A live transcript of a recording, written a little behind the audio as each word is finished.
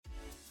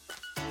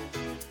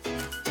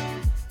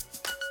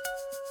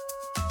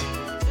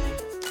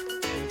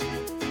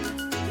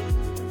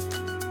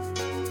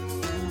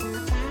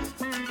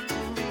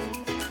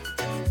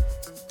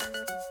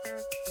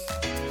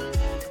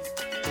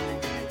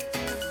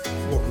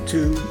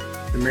to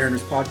the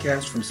Mariners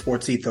podcast from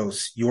Sports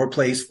Ethos, your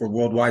place for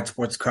worldwide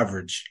sports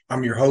coverage.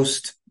 I'm your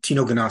host,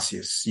 Tino.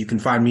 You can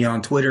find me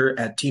on Twitter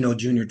at Tino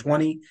Jr.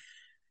 20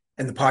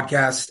 and the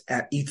podcast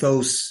at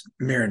Ethos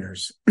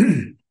Mariners.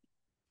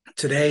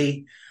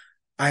 Today,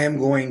 I am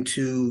going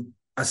to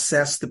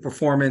assess the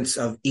performance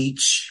of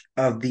each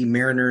of the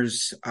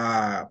Mariners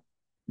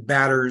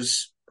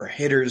batters or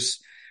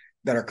hitters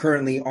that are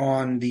currently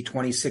on the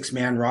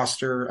 26-man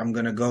roster. I'm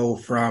going to go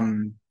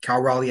from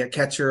Cal Raleigh at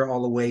catcher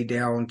all the way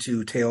down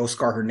to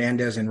Teoscar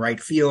Hernandez in right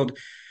field.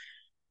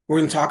 We're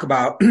going to talk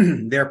about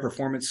their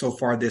performance so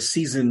far this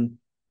season,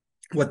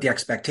 what the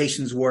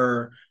expectations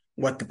were,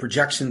 what the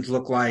projections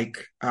look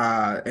like,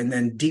 and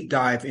then deep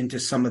dive into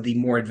some of the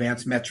more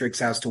advanced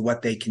metrics as to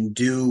what they can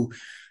do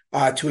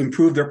to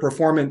improve their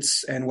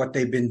performance and what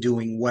they've been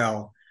doing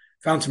well.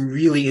 Found some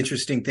really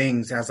interesting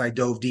things as I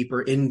dove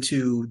deeper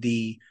into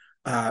the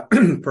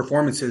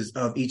performances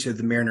of each of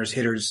the Mariners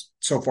hitters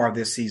so far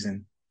this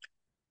season.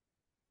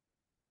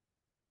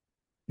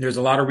 There's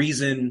a lot of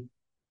reason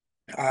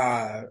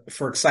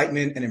for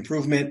excitement and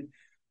improvement.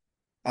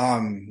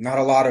 Not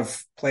a lot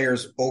of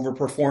players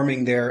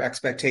overperforming their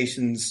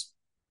expectations.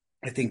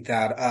 I think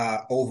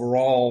that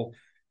overall,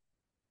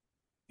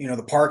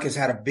 the park has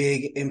had a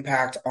big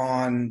impact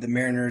on the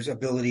Mariners'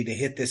 ability to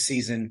hit this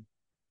season.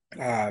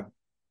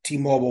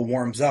 T-Mobile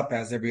warms up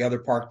as every other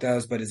park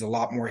does, but is a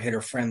lot more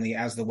hitter-friendly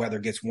as the weather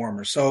gets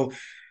warmer. So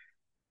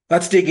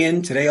let's dig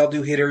in. Today I'll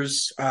do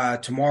hitters.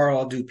 Tomorrow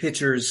I'll do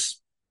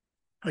pitchers.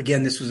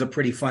 Again, this was a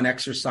pretty fun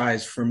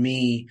exercise for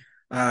me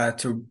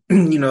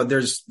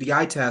there's the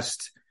eye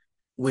test,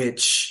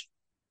 which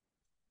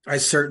I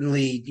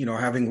certainly,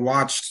 having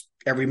watched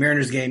every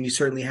Mariners game, you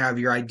certainly have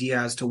your idea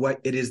as to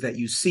what it is that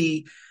you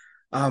see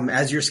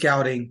as you're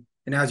scouting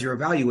and as you're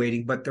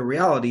evaluating. But the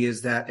reality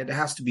is that it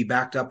has to be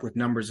backed up with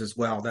numbers as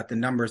well, that the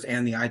numbers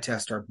and the eye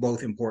test are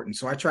both important.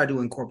 So I try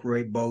to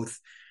incorporate both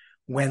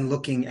when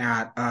looking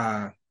at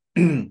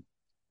the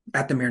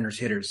Mariners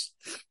hitters.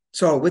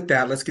 So with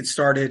that, let's get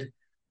started.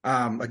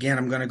 Again,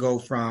 I'm going to go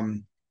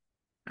from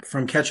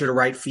catcher to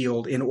right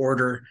field in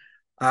order.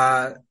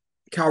 Cal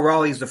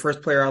Raleigh is the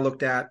first player I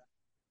looked at.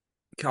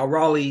 Cal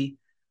Raleigh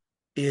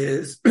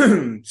is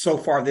so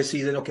far this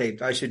season. Okay,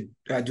 I should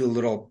do a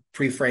little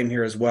pre-frame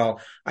here as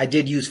well. I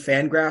did use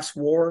Fangraphs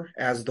WAR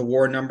as the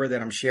WAR number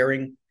that I'm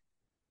sharing.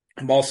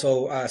 I'm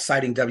also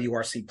citing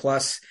WRC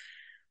plus,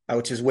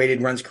 which is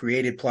weighted runs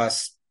created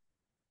plus,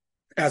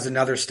 as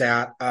another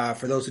stat.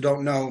 For those who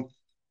don't know,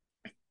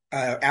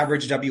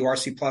 average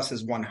WRC plus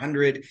is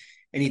 100.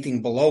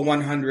 Anything below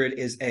 100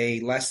 is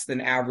a less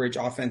than average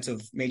offensive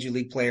major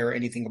league player.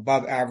 Anything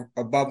above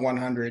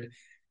 100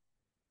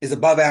 is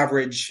above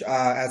average.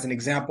 As an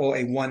example,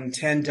 a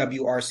 110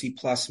 WRC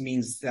plus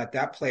means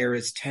that player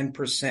is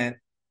 10%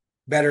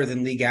 better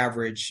than league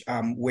average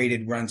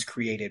weighted runs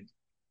created.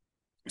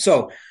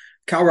 So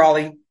Cal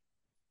Raleigh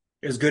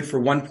is good for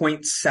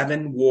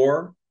 1.7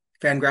 WAR,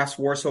 Fangraphs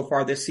WAR so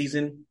far this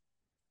season.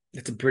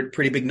 It's a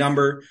pretty big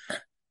number.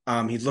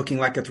 He's looking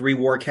like a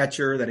 3-WAR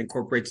catcher that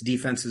incorporates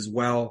defense as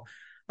well.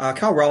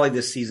 Cal Raleigh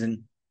this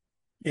season,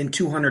 in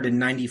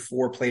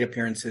 294 plate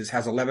appearances,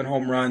 has 11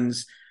 home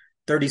runs,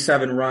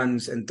 37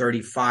 runs, and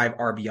 35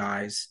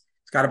 RBIs.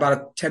 He's got about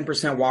a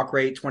 10% walk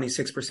rate,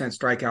 26%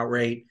 strikeout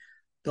rate.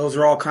 Those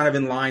are all kind of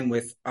in line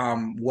with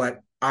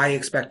what I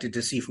expected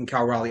to see from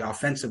Cal Raleigh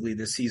offensively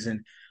this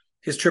season.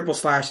 His triple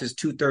slash is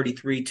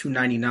 233,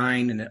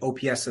 299, and an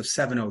OPS of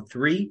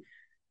 703.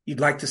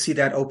 You'd like to see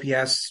that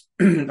OPS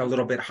a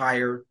little bit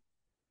higher.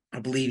 I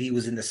believe he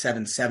was in the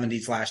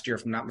 770s last year,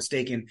 if I'm not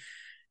mistaken.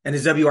 And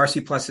his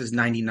WRC plus is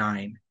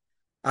 99.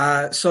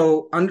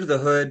 So under the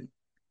hood,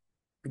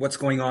 what's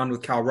going on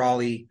with Cal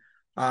Raleigh?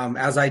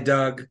 As I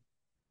dug,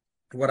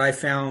 what I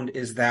found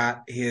is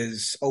that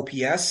his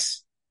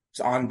OPS, his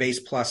on-base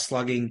plus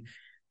slugging,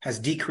 has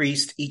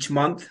decreased each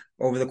month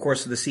over the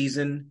course of the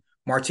season.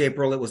 March,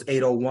 April, it was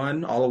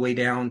 801, all the way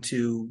down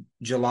to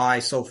July.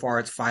 So far,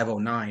 it's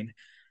 509.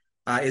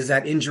 Is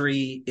that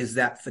injury? Is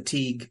that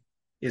fatigue?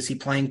 Is he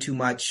playing too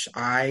much?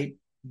 I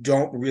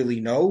don't really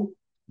know,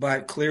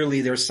 but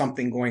clearly there's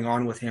something going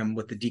on with him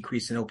with the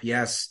decrease in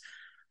OPS.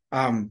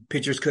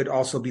 Pitchers could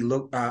also be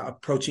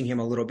approaching him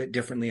a little bit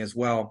differently as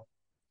well.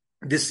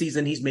 This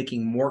season, he's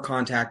making more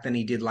contact than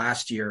he did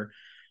last year,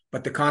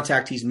 but the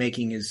contact he's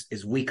making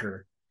is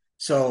weaker.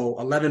 So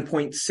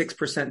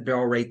 11.6%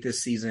 barrel rate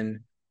this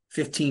season,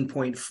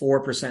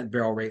 15.4%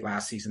 barrel rate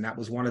last season. That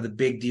was one of the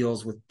big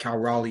deals with Cal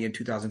Raleigh in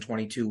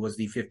 2022 was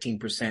the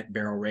 15%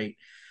 barrel rate.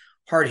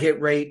 Hard hit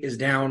rate is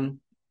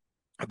down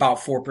about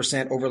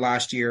 4% over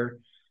last year.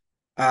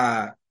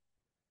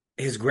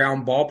 His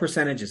ground ball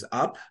percentage is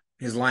up.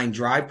 His line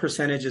drive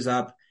percentage is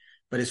up,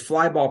 but his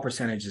fly ball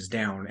percentage is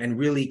down. And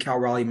really, Cal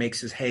Raleigh makes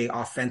his hay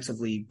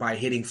offensively by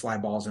hitting fly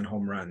balls and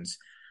home runs.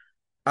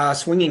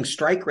 Swinging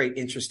strike rate,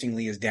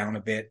 interestingly, is down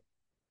a bit.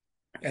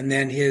 And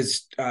then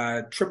his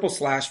triple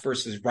slash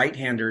versus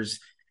right-handers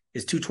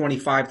is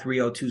 225,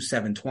 302,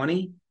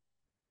 720.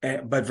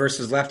 But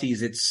versus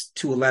lefties, it's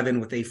 211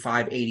 with a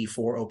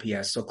 584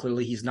 OPS. So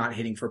clearly he's not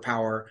hitting for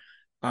power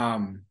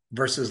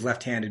versus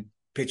left-handed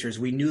pitchers.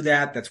 We knew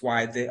that. That's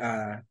why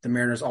the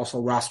Mariners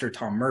also rostered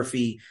Tom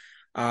Murphy.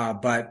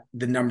 But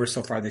the numbers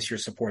so far this year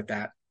support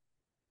that.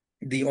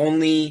 The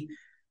only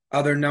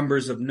other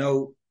numbers of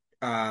note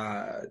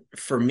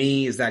for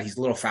me is that he's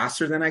a little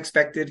faster than I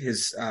expected.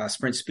 His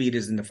sprint speed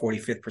is in the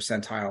 45th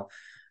percentile.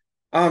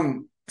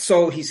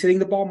 So he's hitting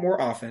the ball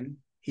more often.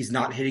 He's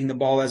not hitting the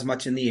ball as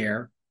much in the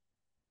air,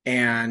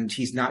 and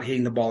he's not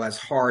hitting the ball as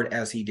hard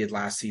as he did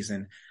last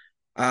season.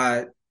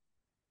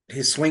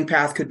 His swing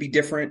path could be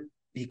different.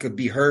 He could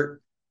be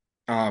hurt.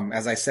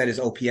 As I said, his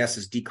OPS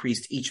has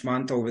decreased each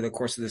month over the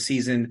course of the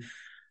season.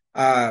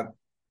 But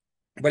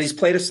he's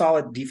played a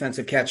solid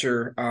defensive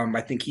catcher.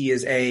 I think he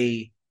is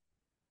a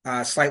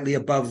slightly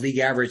above league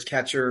average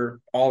catcher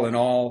all in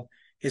all.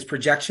 His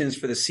projections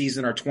for the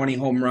season are 20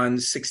 home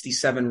runs,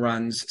 67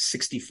 runs,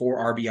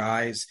 64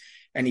 RBIs,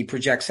 and he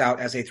projects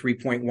out as a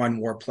 3.1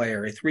 WAR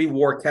player. A 3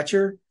 WAR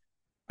catcher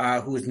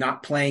who is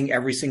not playing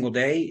every single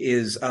day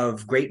is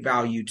of great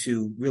value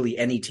to really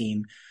any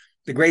team.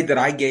 The grade that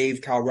I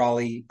gave Cal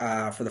Raleigh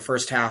for the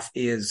first half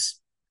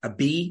is a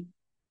B.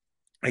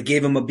 I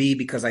gave him a B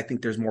because I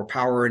think there's more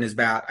power in his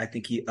bat. I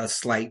think a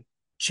slight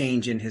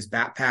change in his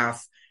bat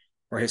path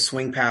or his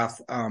swing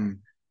path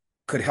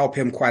could help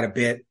him quite a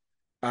bit.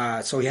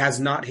 So he has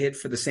not hit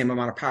for the same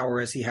amount of power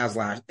as he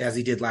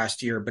did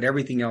last year, but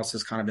everything else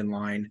is kind of in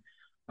line.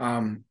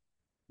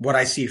 What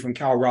I see from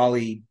Cal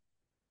Raleigh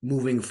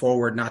moving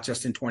forward, not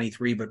just in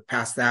 23, but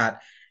past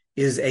that,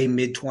 is a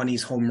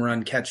mid-20s home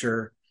run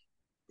catcher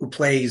who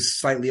plays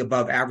slightly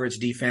above average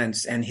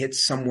defense and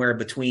hits somewhere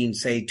between,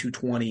 say,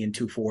 220 and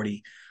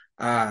 240. It's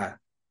a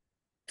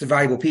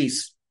valuable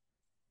piece.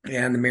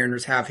 And the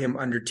Mariners have him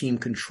under team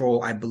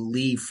control, I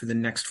believe, for the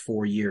next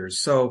 4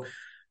 years. So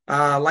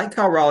I like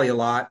Cal Raleigh a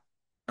lot.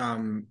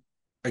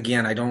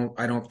 Again, I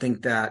don't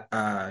think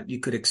that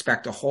you could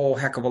expect a whole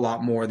heck of a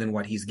lot more than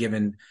what he's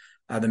given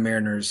the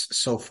Mariners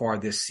so far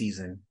this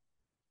season.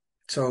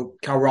 So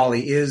Cal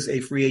Raleigh is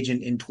a free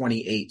agent in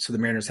 28. So the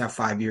Mariners have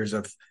 5 years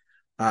of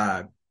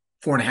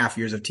 4.5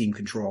 years of team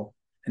control,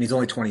 and he's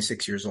only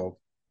 26 years old.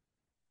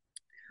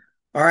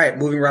 All right,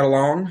 moving right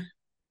along.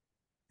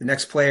 The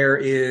next player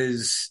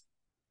is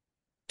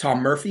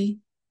Tom Murphy.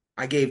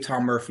 I gave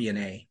Tom Murphy an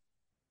A.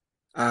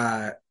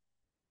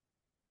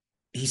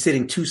 He's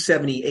hitting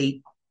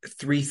 278,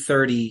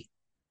 330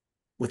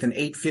 with an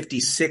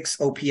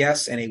 856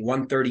 OPS and a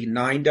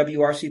 139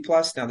 WRC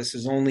plus. Now, this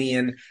is only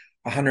in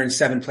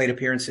 107 plate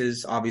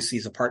appearances. Obviously,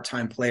 he's a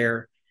part-time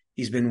player.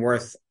 He's been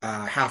worth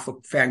half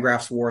of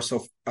Fangraphs WAR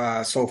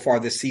so far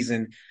this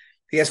season.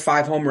 He has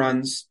 5 home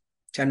runs,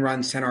 10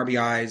 runs, 10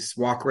 RBIs.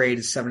 Walk rate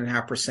is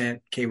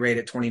 7.5%, K rate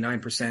at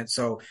 29%.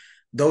 So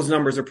those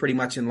numbers are pretty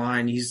much in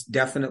line. He's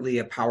definitely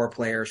a power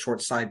player,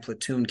 short side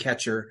platoon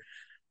catcher.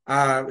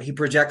 He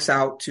projects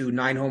out to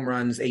 9 home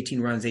runs,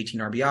 18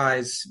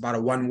 RBIs, about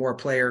a 1 WAR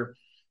player.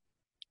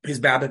 His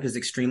BABIP is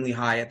extremely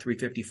high at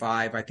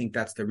 355. I think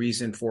that's the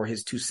reason for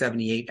his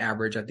 278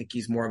 average. I think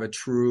he's more of a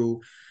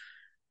true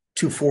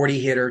 240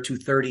 hitter,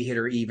 230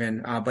 hitter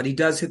even, but he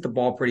does hit the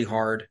ball pretty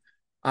hard.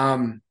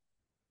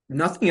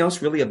 Nothing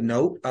else really of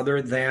note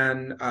other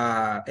than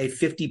a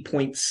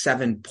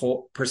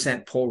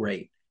 50.7% pull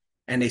rate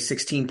and a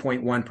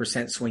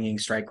 16.1% swinging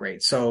strike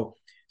rate. So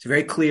it's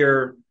very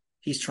clear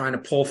he's trying to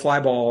pull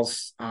fly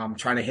balls,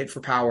 trying to hit for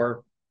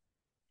power.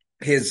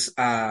 His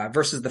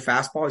versus the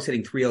fastball, he's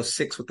hitting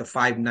 306 with the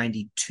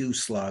 592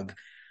 slug.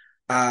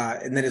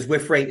 And then his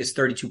whiff rate is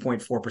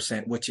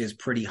 32.4%, which is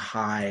pretty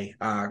high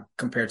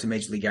compared to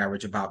Major League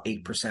average, about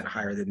 8%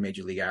 higher than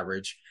Major League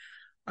average.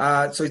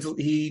 So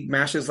he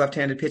mashes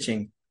left-handed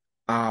pitching,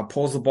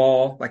 pulls the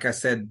ball, like I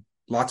said,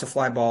 lots of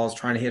fly balls,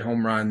 trying to hit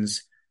home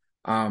runs,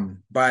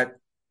 and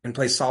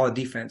plays solid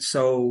defense.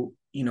 So,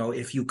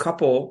 if you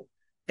couple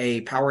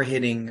a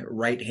power-hitting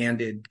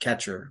right-handed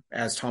catcher,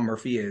 as Tom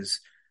Murphy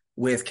is,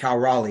 with Cal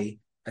Raleigh,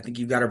 I think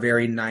you've got a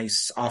very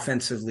nice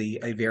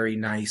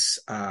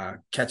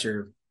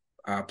catcher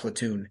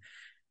platoon.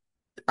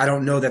 I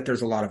don't know that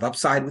there's a lot of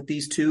upside with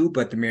these two,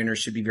 but the Mariners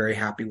should be very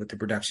happy with the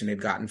production they've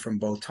gotten from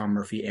both Tom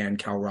Murphy and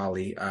Cal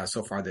Raleigh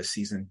so far this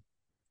season.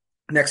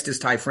 Next is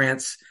Ty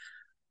France.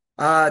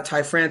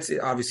 Ty France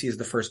obviously is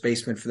the first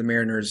baseman for the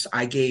Mariners.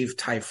 I gave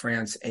Ty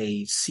France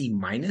a C-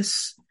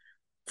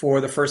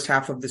 for the first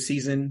half of the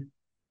season.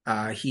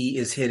 He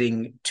is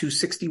hitting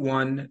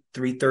 261,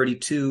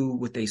 332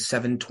 with a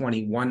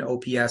 721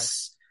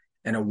 OPS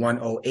and a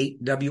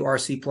 108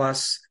 WRC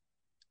plus,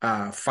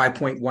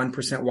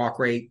 5.1% walk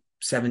rate,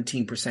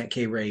 17%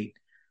 K rate.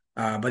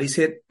 But he's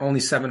hit only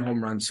 7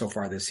 home runs so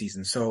far this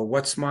season. So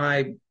what's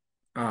my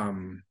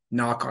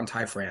knock on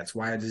Ty France?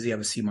 Why does he have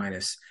a C-?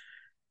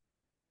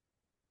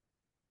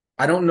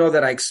 I don't know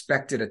that I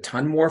expected a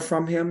ton more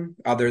from him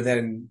other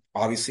than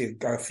obviously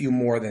a few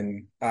more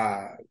than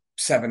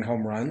 7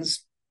 home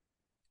runs.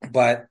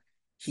 But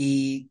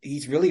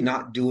he's really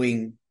not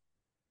doing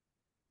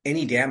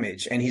any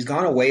damage, and he's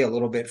gone away a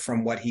little bit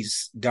from what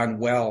he's done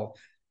well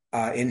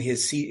in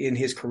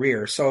his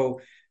career.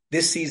 So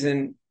this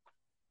season,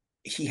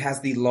 he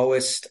has the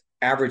lowest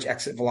average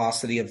exit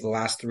velocity of the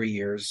last 3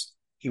 years.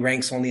 He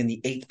ranks only in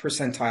the 8th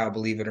percentile,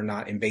 believe it or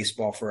not, in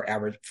baseball for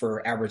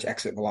average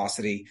exit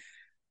velocity.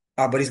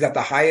 But he's got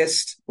the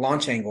highest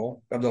launch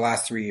angle of the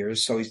last 3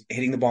 years, so he's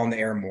hitting the ball in the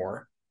air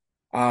more,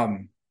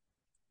 and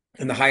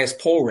the highest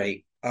pull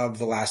rate of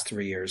the last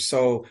 3 years.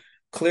 So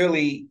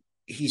clearly,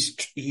 he's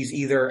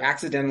either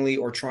accidentally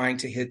or trying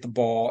to hit the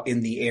ball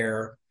in the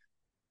air,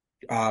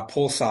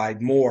 pull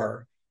side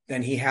more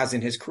than he has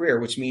in his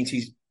career, which means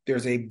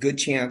there's a good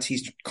chance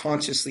he's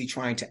consciously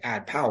trying to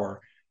add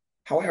power.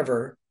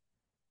 However,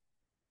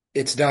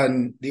 it's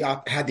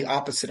had the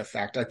opposite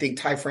effect. I think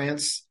Ty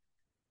France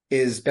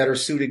is better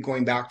suited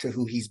going back to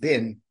who he's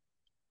been,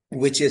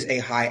 which is a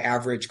high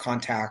average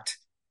contact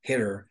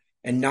hitter,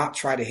 and not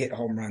try to hit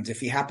home runs. If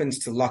he happens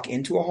to luck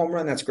into a home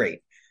run, that's great,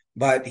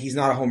 but he's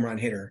not a home run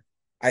hitter.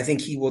 I think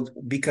he will,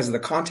 because of the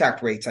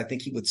contact rates, I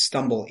think he would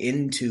stumble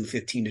into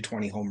 15 to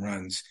 20 home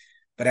runs.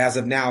 But as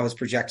of now, his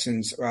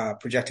projections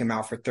project him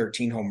out for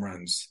 13 home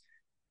runs,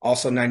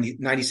 also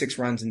 96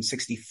 runs and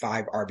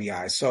 65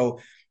 RBI. So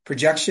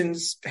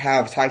projections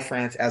have Ty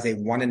France as a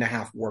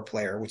 1.5 WAR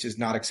player, which is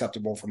not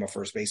acceptable from a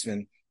first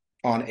baseman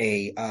on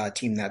a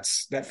team that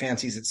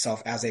fancies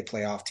itself as a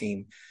playoff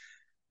team.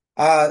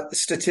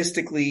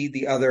 Statistically,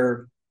 the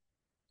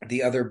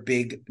other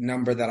big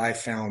number that I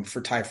found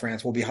for Ty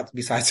France will be,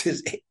 besides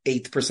his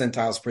 8th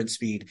percentile sprint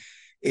speed,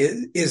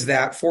 is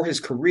that for his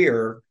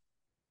career,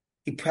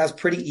 he has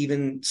pretty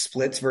even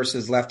splits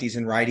versus lefties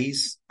and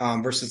righties.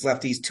 Versus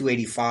lefties,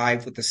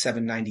 285 with the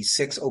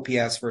 796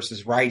 OPS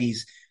versus righties,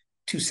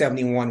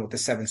 271 with the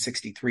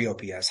 763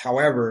 OPS.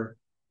 However,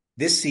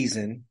 this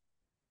season,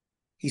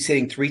 he's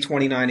hitting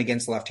 329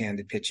 against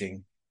left-handed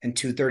pitching and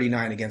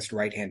 239 against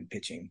right-handed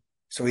pitching.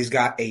 So he's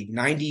got a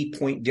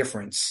 90-point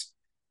difference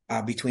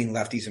between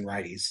lefties and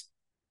righties.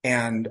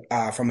 And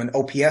from an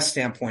OPS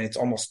standpoint, it's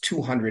almost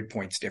 200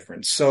 points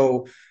difference.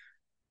 So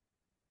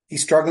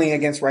he's struggling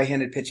against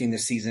right-handed pitching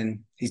this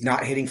season. He's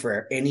not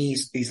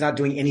he's not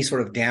doing any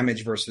sort of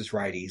damage versus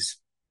righties.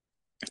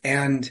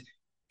 And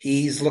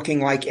he's looking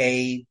like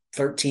a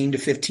 13 to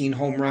 15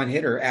 home run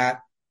hitter at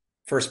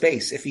first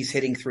base. If he's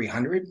hitting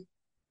 300,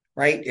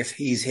 right? If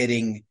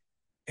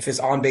his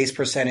on-base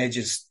percentage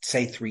is,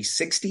 say,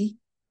 360,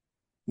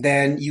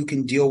 then you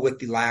can deal with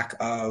the lack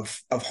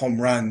of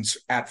home runs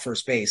at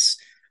first base.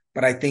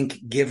 But I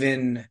think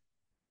given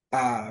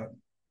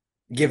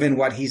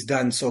what he's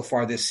done so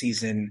far this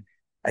season,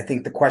 I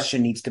think the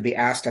question needs to be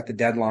asked at the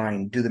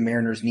deadline: do the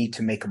Mariners need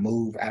to make a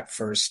move at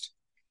first,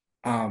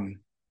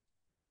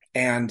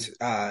 and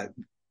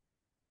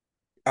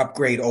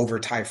upgrade over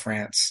Ty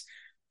France?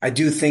 I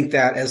do think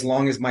that as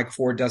long as Mike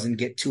Ford doesn't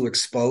get too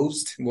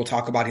exposed, we'll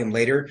talk about him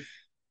later,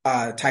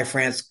 Ty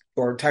France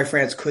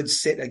could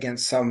sit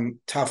against some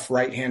tough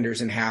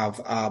right-handers and have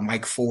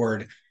Mike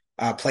Ford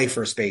play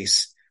first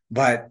base.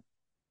 But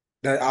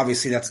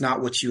obviously that's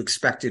not what you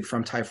expected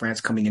from Ty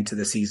France coming into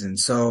the season.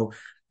 So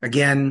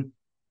again,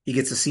 he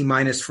gets a C-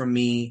 from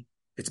me.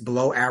 It's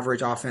below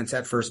average offense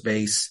at first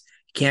base.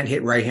 He can't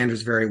hit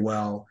right-handers very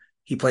well.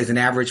 He plays an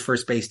average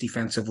first base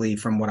defensively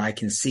from what I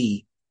can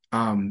see.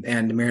 And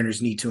the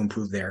Mariners need to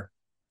improve there.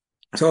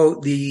 So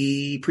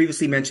the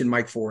previously mentioned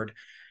Mike Ford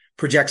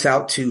projects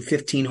out to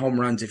 15 home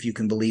runs, if you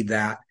can believe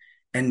that,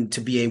 and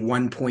to be a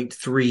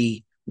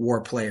 1.3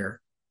 WAR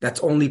player. That's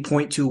only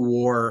 0.2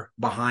 WAR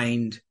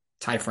behind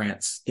Ty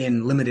France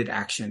in limited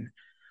action.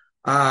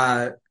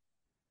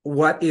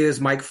 What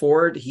is Mike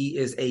Ford? He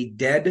is a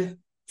dead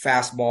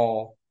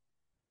fastball,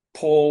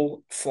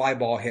 pull fly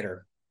ball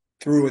hitter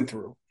through and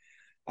through.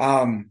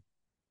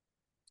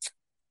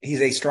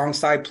 He's a strong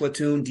side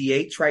platoon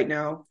DH right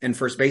now and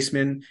first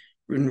baseman.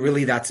 And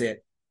really, that's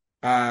it.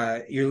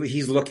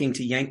 He's looking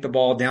to yank the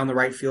ball down the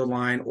right field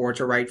line or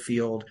to right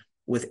field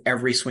with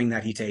every swing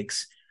that he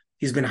takes.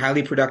 He's been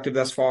highly productive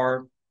thus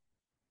far.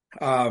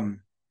 Mariners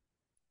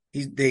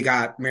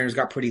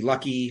got pretty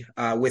lucky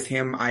with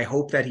him. I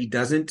hope that he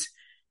doesn't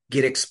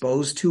get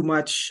exposed too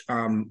much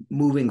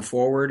moving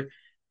forward.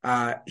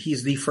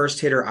 He's the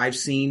first hitter I've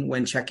seen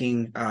when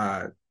checking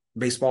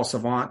Baseball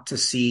Savant to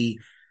see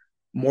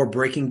more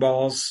breaking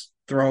balls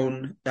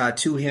thrown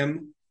to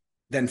him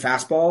than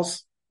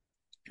fastballs.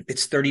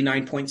 It's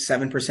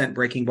 39.7%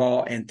 breaking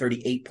ball and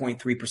 38.3%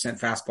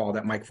 fastball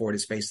that Mike Ford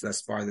has faced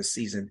thus far this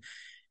season.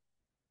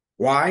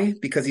 Why?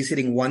 Because he's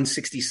hitting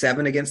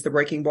 167 against the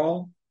breaking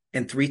ball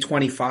and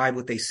 325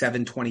 with a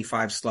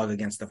 725 slug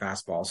against the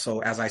fastball.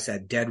 So as I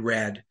said, dead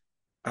red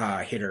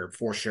hitter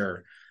for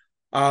sure.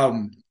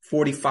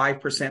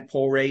 45%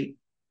 pull rate,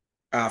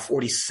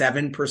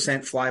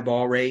 47% fly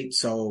ball rate.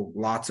 So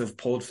lots of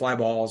pulled fly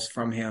balls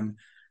from him.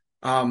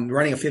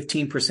 Running a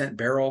 15%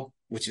 barrel,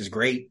 which is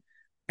great,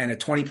 and a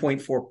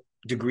 20.4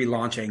 degree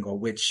launch angle,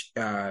 which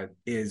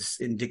is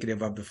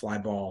indicative of the fly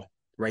ball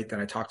rate that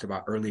I talked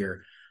about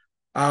earlier.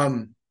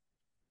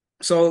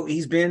 So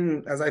he's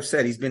been, as I've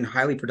said, he's been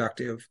highly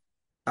productive,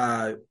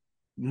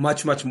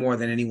 much, much more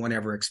than anyone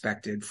ever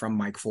expected from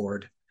Mike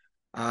Ford.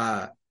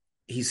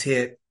 He's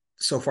hit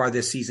so far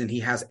this season, he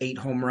has 8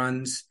 home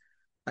runs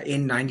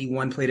in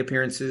 91 plate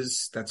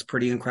appearances. That's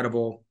pretty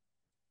incredible.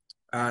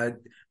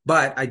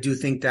 But I do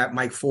think that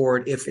Mike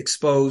Ford, if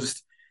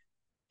exposed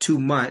too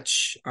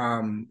much,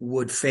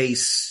 would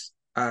face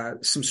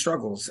some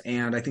struggles.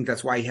 And I think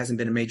that's why he hasn't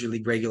been a major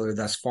league regular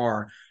thus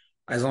far.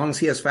 As long as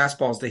he has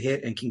fastballs to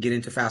hit and can get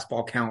into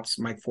fastball counts,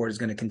 Mike Ford is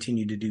going to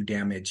continue to do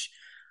damage.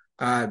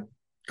 A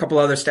couple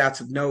other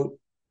stats of note.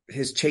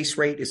 His chase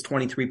rate is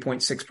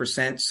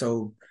 23.6%.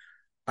 So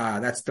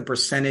that's the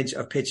percentage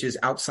of pitches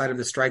outside of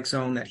the strike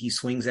zone that he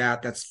swings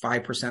at. That's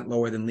 5%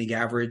 lower than league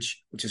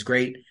average, which is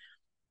great.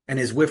 And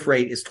his whiff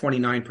rate is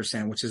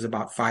 29%, which is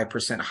about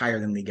 5% higher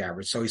than league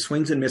average. So he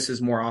swings and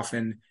misses more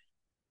often,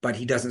 but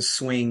he doesn't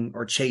swing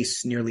or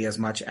chase nearly as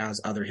much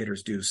as other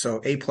hitters do.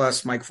 So A+,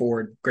 Mike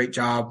Ford, great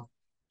job.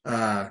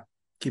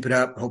 Keep it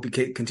up. Hope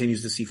he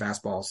continues to see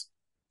fastballs.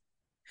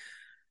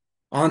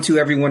 On to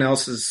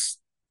everyone's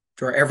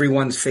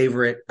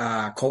favorite,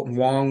 Colton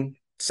Wong,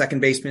 second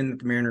baseman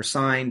the Mariners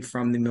signed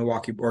from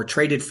the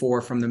traded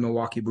for from the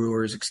Milwaukee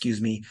Brewers,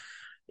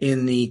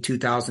 in the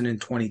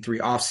 2023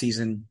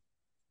 offseason,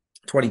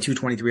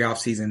 22-23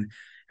 offseason.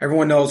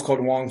 Everyone knows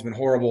Colton Wong's been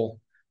horrible.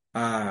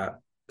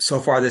 So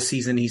far this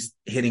season, he's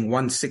hitting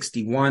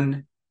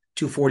 161,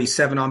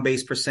 247 on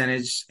base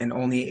percentage, and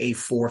only a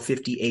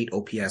 458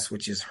 OPS,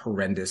 which is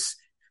horrendous.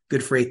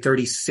 Good for a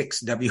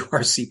 36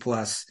 WRC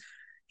plus.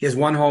 He has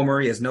one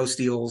homer. He has no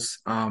steals.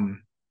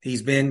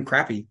 He's been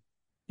crappy,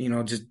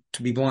 just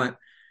to be blunt.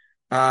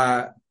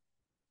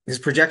 His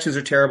projections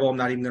are terrible. I'm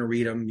not even going to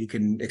read them. You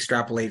can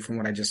extrapolate from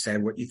what I just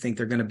said, what you think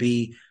they're going to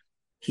be.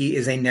 He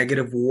is a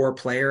negative WAR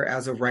player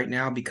as of right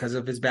now because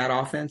of his bad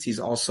offense. He's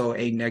also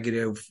a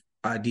negative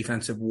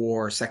defensive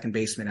WAR second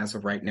baseman as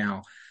of right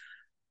now.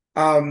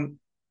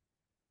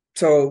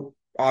 So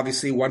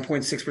obviously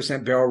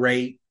 1.6% barrel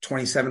rate,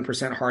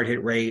 27% hard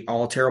hit rate,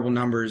 all terrible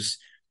numbers.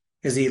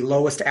 Is the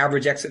lowest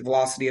average exit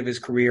velocity of his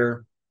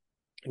career.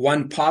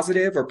 One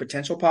positive or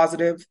potential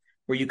positive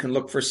where you can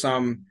look for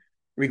some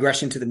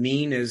regression to the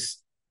mean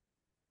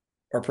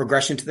or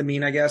progression to the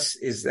mean, I guess,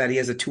 is that he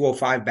has a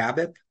 205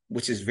 BABIP,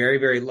 which is very,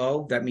 very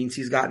low. That means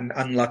he's gotten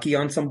unlucky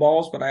on some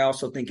balls, but I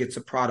also think it's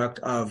a product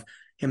of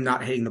him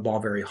not hitting the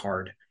ball very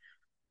hard.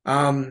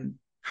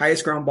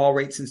 Highest ground ball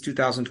rate since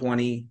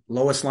 2020,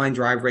 lowest line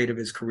drive rate of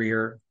his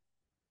career,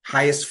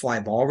 highest fly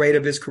ball rate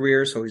of his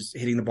career. So he's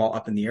hitting the ball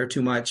up in the air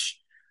too much.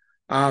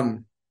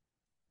 And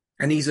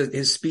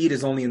his speed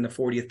is only in the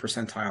 40th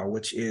percentile,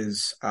 which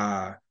is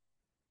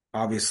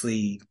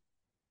obviously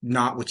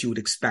not what you would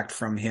expect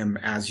from him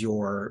as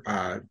your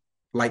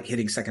light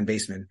hitting second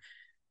baseman.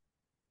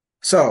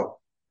 So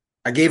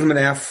I gave him an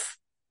F.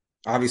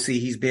 Obviously,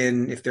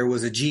 if there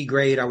was a G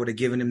grade, I would have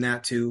given him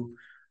that too.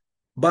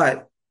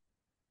 But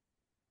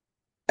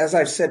as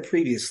I've said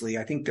previously,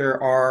 I think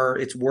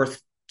it's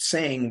worth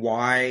saying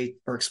why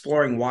or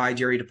exploring why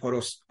Jerry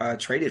Dipoto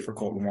traded for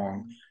Colton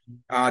Wong.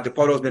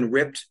 Dipoto has been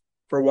ripped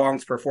for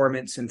Wong's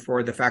performance and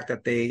for the fact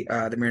that the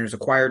Mariners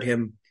acquired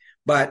him.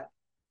 But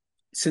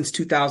since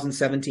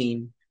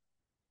 2017,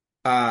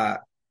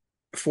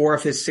 4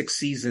 of his 6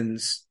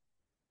 seasons,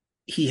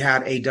 he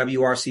had a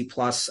WRC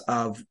plus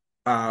of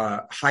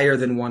higher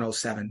than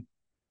 107.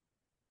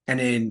 And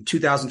in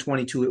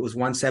 2022, it was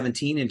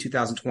 117. In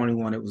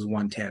 2021, it was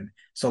 110.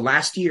 So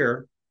last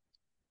year,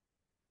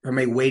 from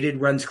a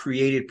weighted runs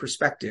created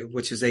perspective,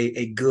 which is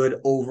a good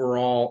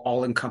overall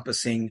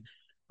all-encompassing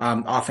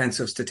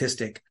offensive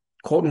statistic,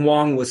 Colton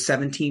Wong was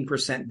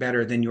 17%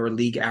 better than your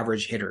league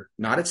average hitter.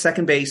 Not at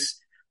second base,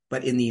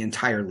 but in the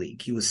entire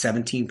league. He was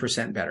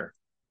 17% better.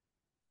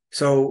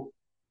 So,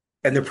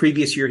 and the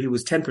previous year, he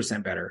was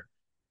 10% better.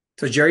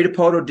 So Jerry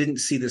Dipoto didn't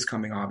see this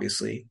coming,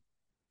 obviously.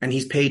 And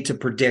he's paid to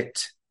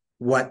predict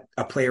what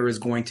a player is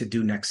going to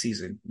do next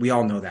season. We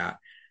all know that.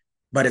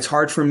 But it's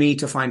hard for me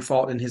to find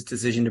fault in his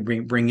decision to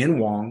bring in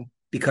Wong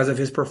because of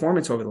his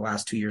performance over the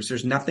last 2 years.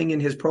 There's nothing in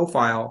his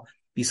profile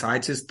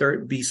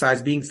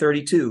besides being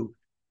 32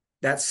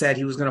 that said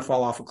he was going to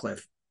fall off a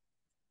cliff.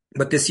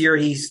 But this year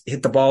he's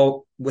hit the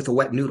ball with a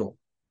wet noodle.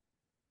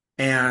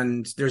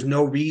 And there's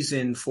no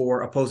reason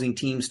for opposing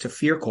teams to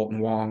fear Colton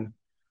Wong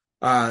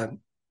and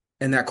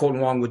that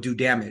Colton Wong would do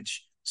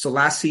damage. So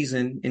last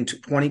season in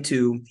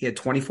 22, he had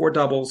 24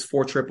 doubles,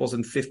 4 triples,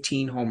 and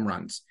 15 home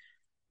runs.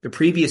 The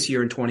previous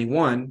year in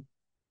 21,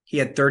 he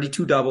had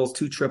 32 doubles,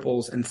 2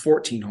 triples, and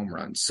 14 home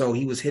runs. So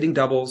he was hitting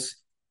doubles.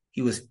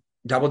 He was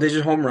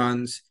double-digit home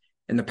runs,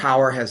 and the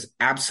power has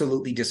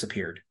absolutely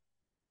disappeared.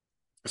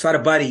 So I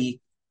had a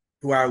buddy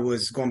who I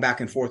was going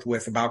back and forth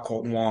with about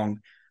Colton Wong,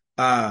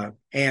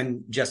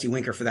 and Jesse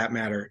Winker for that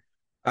matter,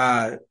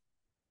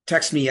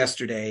 text me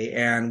yesterday,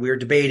 and we were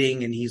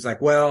debating, and he's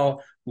like,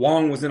 well,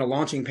 Wong was in a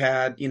launching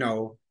pad,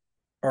 Winker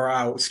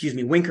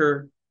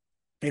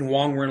and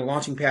Wong were in a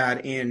launching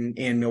pad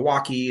in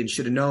Milwaukee and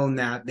should have known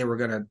that they were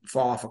going to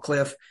fall off a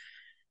cliff.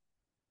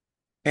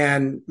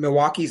 And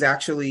Milwaukee's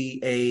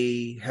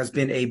actually has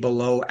been a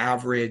below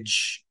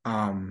average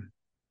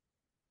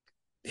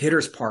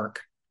hitters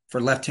park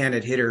for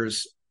left-handed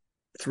hitters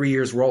 3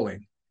 years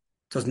rolling.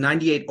 So it's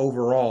 98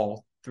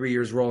 overall, 3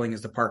 years rolling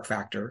is the park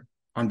factor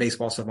on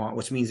Baseball Savant,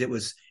 which means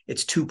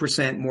it's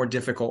 2% more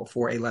difficult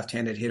for a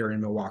left-handed hitter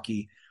in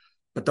Milwaukee.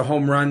 But the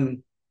home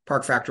run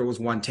Park factor was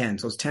 110.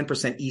 So it's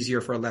 10%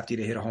 easier for a lefty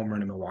to hit a home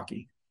run in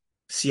Milwaukee.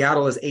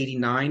 Seattle is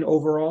 89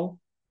 overall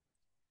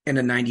and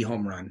a 90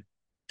 home run,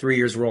 3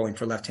 years rolling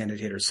for left-handed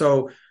hitters.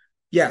 So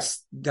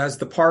yes, does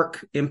the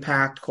park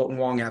impact Colton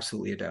Wong?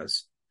 Absolutely it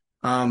does.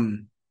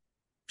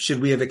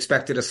 Should we have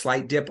expected a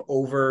slight dip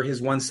over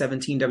his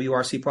 117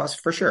 WRC plus?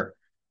 For sure,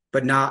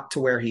 but not to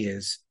where he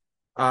is.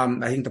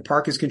 I think the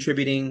park is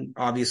contributing.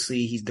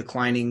 Obviously, he's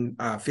declining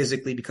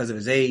physically because of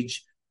his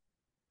age,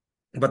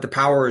 but the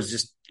power is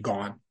just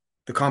gone.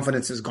 The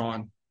confidence is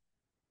gone.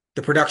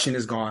 The production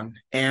is gone.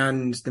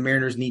 And the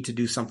Mariners need to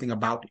do something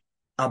about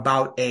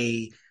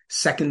a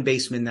second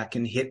baseman that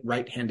can hit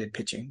right-handed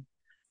pitching.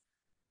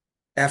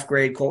 F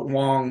grade, Colton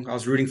Wong, I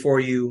was rooting for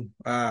you.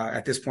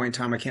 At this point in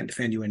time, I can't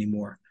defend you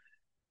anymore.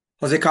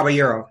 Jose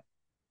Caballero.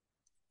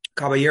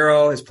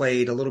 Caballero has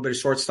played a little bit of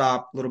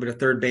shortstop, a little bit of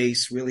third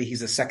base. Really,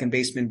 he's a second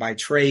baseman by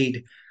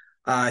trade.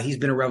 He's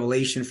been a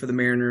revelation for the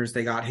Mariners.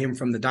 They got him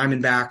from the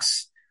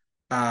Diamondbacks.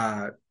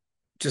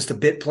 Just a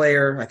bit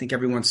player. I think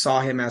everyone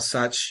saw him as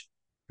such.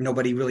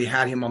 Nobody really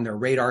had him on their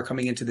radar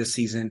coming into this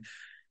season.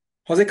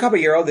 Jose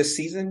Caballero this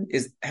season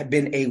had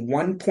been a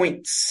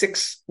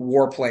 1.6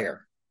 WAR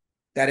player.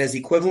 That is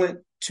equivalent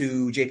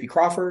to J.P.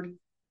 Crawford.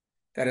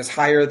 That is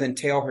higher than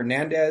Teo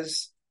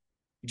Hernandez,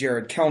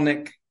 Jared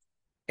Kelenic,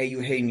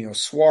 Eugenio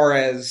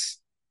Suarez,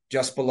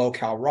 just below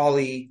Cal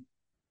Raleigh.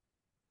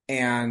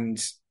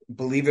 And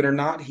believe it or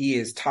not,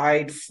 he's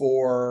tied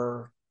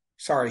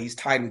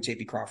with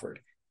J.P. Crawford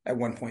at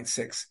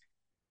 1.6.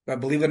 But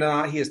believe it or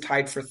not, he is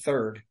tied for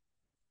third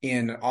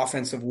in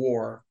offensive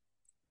WAR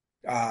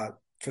for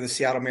the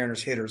Seattle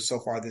Mariners hitters so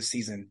far this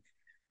season.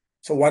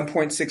 So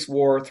 1.6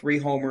 WAR, 3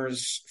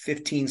 homers,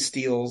 15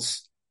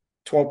 steals,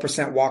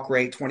 12% walk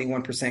rate,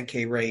 21%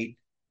 K rate,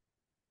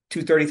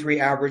 233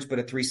 average, but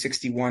a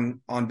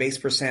 361 on base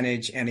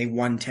percentage and a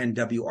 110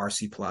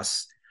 WRC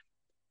plus.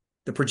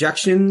 The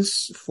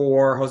projections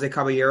for Jose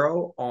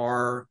Caballero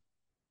are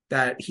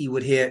that he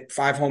would hit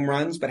 5 home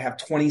runs, but have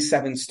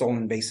 27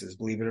 stolen bases,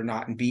 believe it or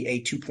not, and be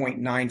a 2.9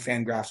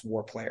 Fangraphs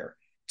WAR player.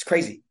 It's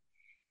crazy.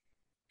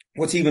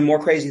 What's even more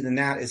crazy than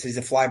that is he's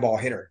a fly ball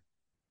hitter.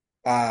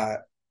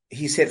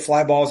 He's hit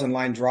fly balls and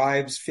line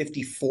drives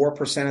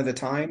 54% of the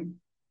time,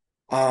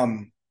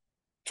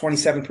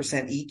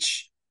 27%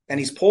 each, and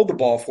he's pulled the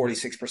ball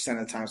 46%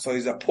 of the time. So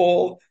he's a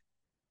pull,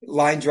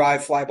 line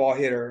drive, fly ball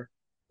hitter,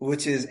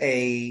 which is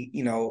a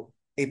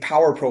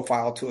power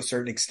profile to a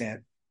certain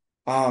extent.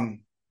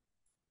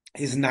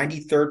 His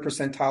 93rd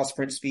percentile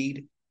sprint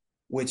speed,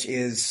 which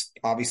is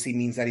obviously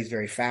means that he's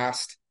very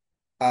fast.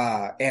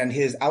 And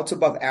his outs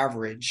above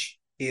average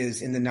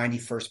is in the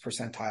 91st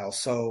percentile.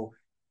 So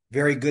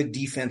very good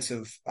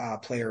defensive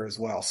player as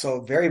well.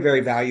 So very,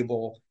 very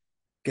valuable,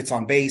 gets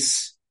on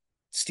base,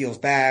 steals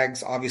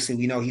bags. Obviously,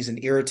 we know he's an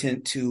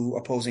irritant to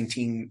opposing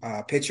team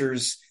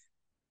pitchers,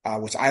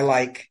 which I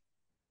like.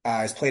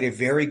 Has played a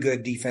very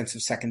good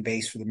defensive second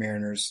base for the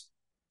Mariners.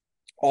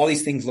 All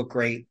these things look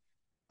great.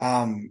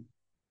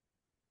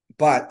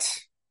 But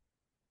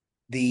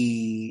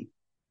the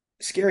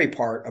scary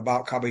part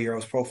about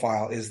Caballero's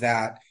profile is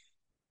that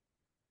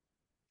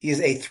he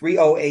is a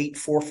 308,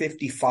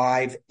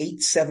 455,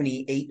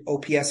 878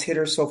 OPS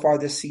hitter so far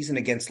this season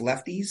against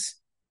lefties,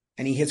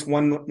 and he hits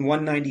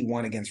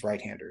 191 against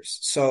right-handers.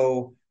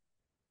 So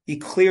he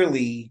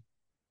clearly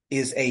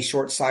is a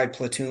short side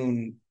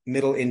platoon,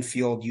 middle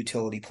infield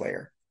utility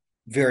player.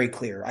 Very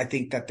clear. I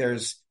think that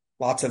there's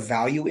lots of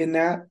value in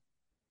that,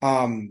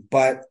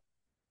 but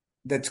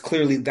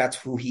that's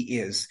who he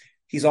is.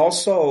 He's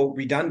also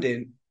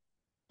redundant,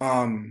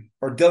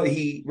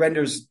 he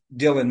renders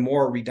Dylan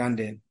Moore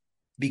redundant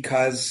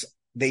because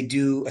they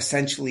do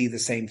essentially the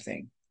same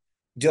thing.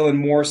 Dylan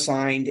Moore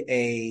signed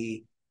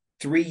a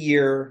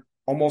 3-year,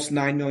 almost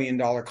 $9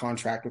 million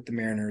contract with the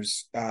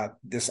Mariners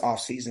this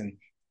offseason.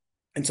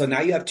 And so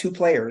now you have 2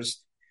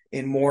 players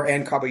in Moore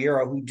and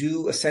Caballero who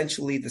do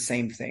essentially the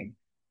same thing.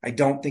 I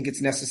don't think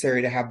it's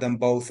necessary to have them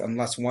both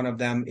unless one of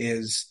them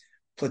is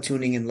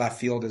platooning in left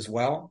field as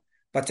well.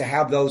 But to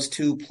have those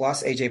 2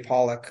 plus AJ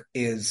Pollock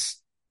is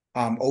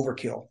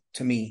overkill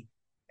to me.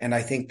 And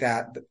I think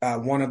that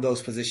one of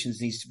those positions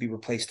needs to be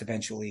replaced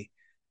eventually.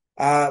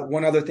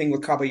 One other thing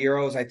with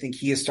Caballero is I think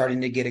he is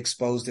starting to get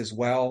exposed as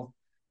well.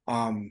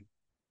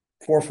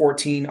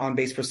 414 on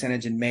base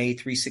percentage in May,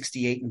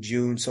 368 in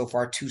June, so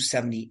far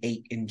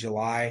 278 in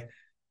July.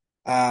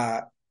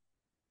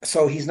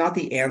 So he's not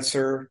the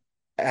answer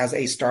as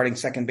a starting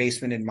second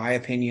baseman, in my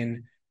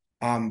opinion.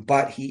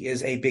 But he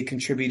is a big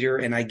contributor,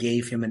 and I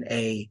gave him an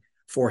A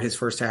for his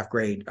first half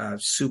grade.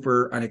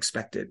 Super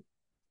unexpected.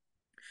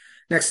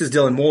 Next is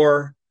Dylan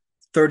Moore.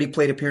 30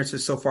 plate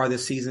appearances so far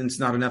this season. It's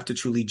not enough to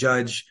truly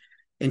judge.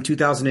 In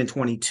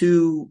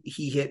 2022,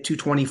 he hit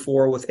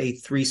 224 with a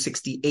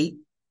 368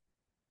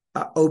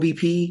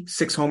 OBP,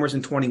 6 homers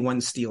and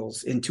 21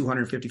 steals in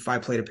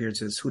 255 plate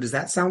appearances. Who does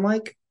that sound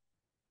like?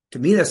 To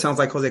me, that sounds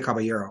like Jose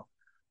Caballero.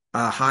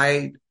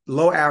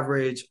 Low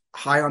average,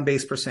 high on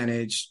base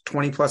percentage,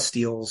 20 plus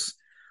steals.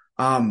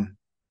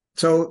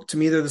 So to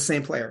me, they're the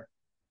same player.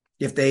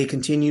 if they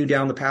continue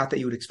down the path that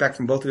you would expect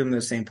from both of them, they're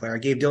the same player. I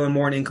gave Dylan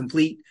Moore an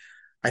incomplete.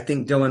 I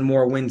think Dylan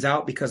Moore wins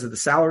out because of the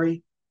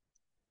salary.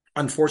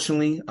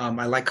 Unfortunately,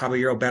 I like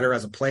Caballero better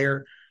as a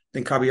player. I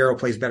think Caballero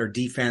plays better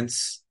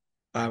defense,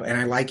 and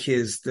I like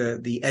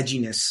the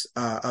edginess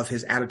of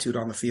his attitude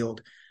on the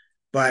field.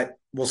 But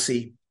we'll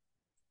see.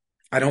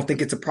 I don't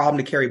think it's a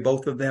problem to carry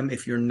both of them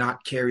if you're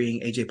not carrying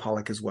AJ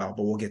Pollock as well,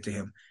 but we'll get to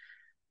him.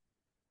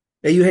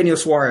 Eugenio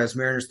Suarez,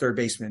 Mariners third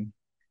baseman.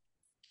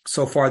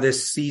 So far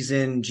this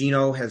season,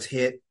 Gino has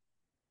hit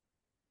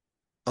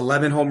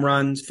 11 home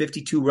runs,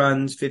 52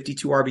 runs,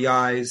 52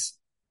 RBIs,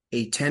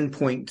 a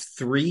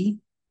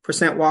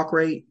 10.3% walk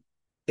rate,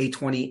 a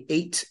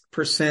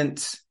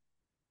 28%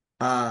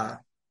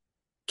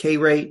 K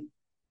rate.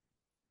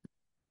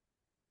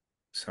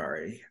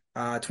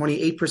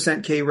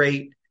 28% K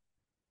rate,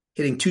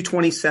 hitting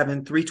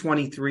 227,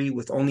 323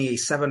 with only a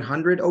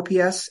 700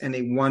 OPS and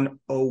a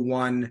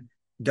 101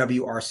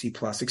 WRC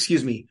plus.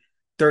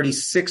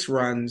 36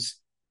 runs,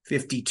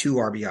 52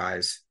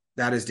 RBIs.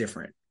 That is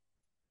different.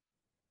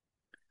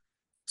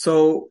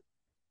 So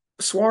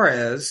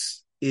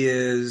Suarez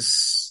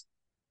is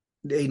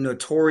a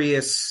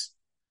notorious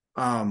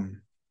kind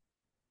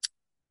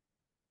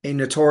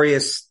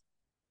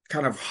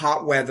of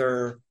hot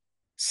weather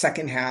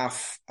second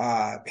half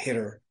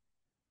hitter.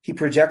 He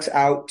projects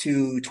out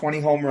to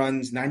 20 home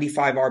runs,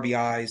 95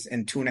 RBIs,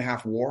 and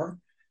 2.5 WAR.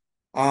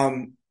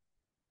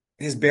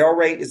 His barrel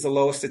rate is the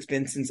lowest it's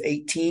been since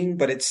 18,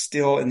 but it's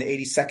still in the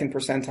 82nd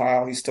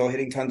percentile. He's still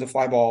hitting tons of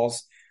fly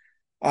balls.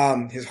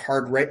 His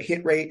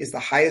hit rate is the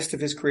highest of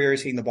his career.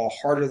 He's hitting the ball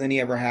harder than he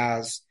ever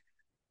has.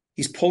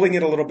 He's pulling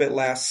it a little bit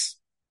less.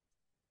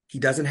 He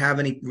doesn't have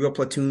any real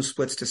platoon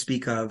splits to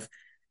speak of.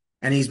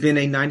 And he's been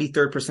a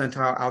 93rd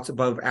percentile outs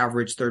above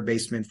average third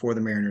baseman for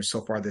the Mariners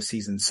so far this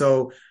season.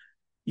 So,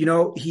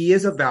 he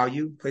is a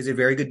value, plays a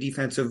very good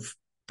defensive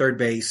third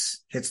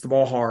base, hits the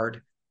ball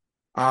hard.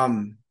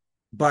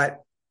 But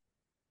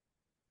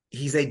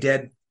he's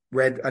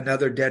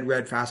another dead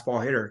red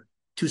fastball hitter.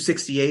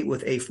 268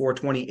 with a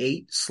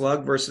 428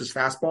 slug versus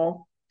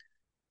fastball,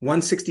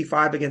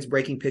 165 against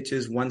breaking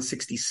pitches,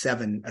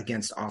 167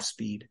 against off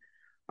speed.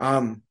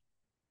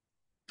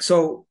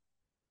 So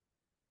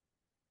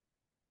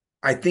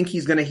I think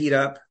he's going to heat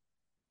up.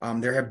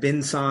 There have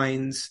been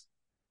signs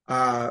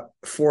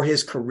for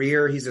his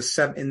career. His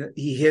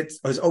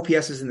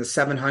OPS is in the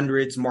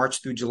 700s,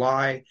 March through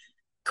July.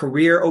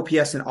 Career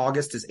OPS in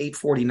August is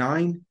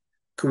 849.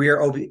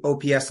 Career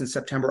OPS in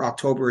September,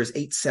 October is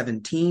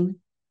 817.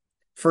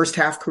 First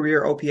half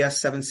career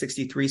OPS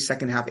 763,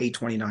 second half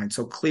 829.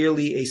 So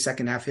clearly a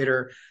second half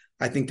hitter.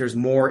 I think there's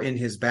more in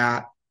his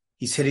bat.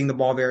 He's hitting the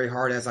ball very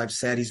hard, as I've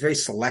said. He's very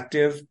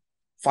selective,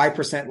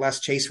 5%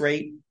 less chase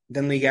rate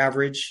than league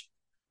average.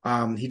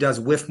 He does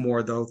whiff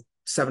more, though,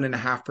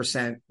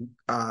 7.5%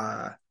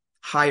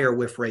 higher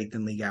whiff rate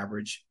than league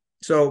average.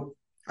 So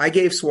I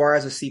gave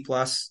Suarez a C+.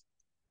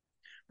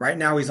 Right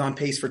now he's on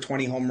pace for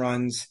 20 home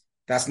runs.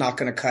 That's not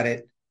going to cut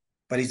it.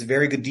 But he's a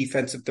very good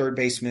defensive third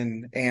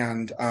baseman.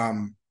 And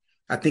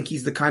I think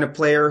he's the kind of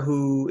player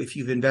who, if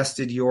you've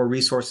invested your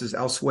resources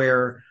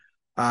elsewhere,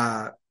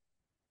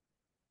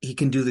 he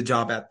can do the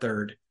job at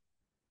third.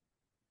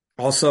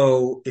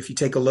 Also, if you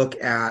take a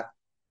look at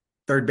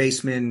third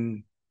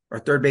baseman or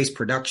third base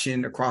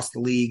production across the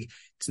league,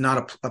 it's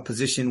not a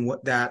position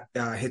that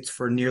hits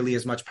for nearly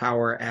as much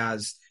power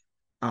as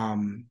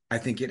I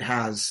think it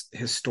has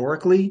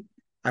historically.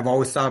 I've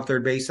always thought of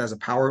third base as a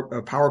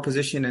power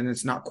position, and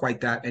it's not quite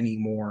that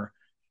anymore.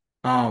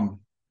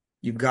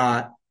 You've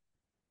got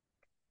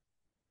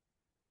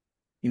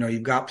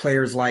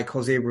players like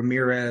Jose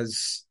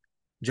Ramirez,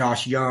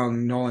 Josh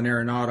Young, Nolan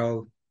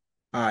Arenado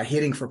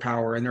hitting for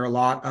power, and there are a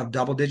lot of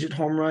double-digit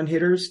home run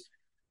hitters,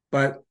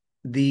 but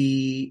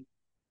there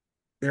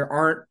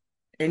aren't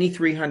any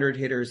 300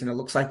 hitters, and it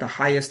looks like the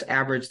highest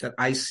average that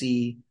I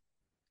see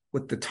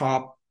with the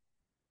top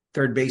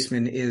third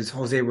baseman is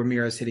Jose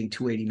Ramirez hitting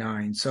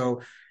 289.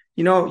 So,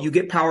 you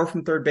get power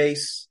from third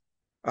base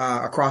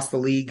across the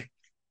league.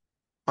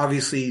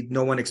 Obviously,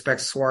 no one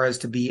expects Suarez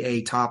to be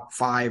a top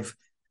 5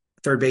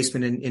 third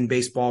baseman in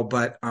baseball,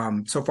 but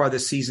so far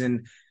this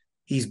season,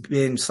 he's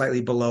been slightly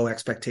below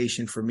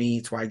expectation for me.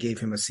 That's why I gave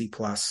him a C+.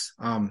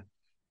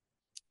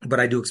 But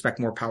I do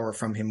expect more power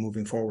from him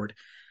moving forward.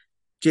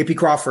 JP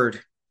Crawford,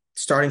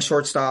 starting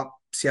shortstop,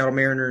 Seattle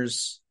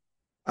Mariners.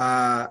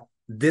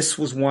 This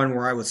was one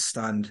where I was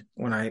stunned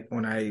when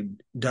I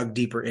dug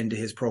deeper into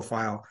his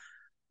profile.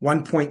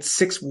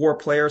 1.6 WAR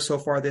player so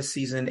far this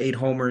season, 8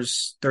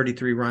 homers,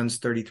 33 runs,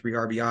 33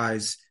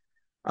 RBIs,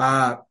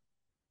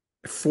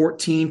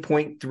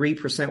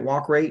 14.3%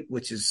 walk rate,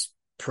 which is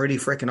pretty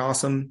freaking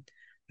awesome.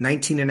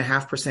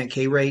 19.5%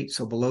 K rate,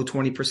 so below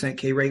 20%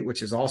 K rate,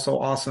 which is also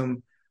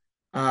awesome.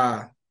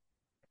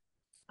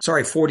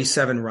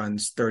 47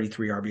 runs,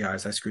 33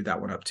 RBIs. I screwed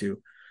that one up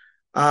too.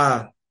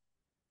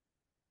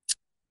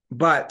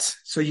 But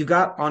so you've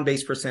got on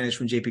base percentage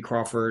from JP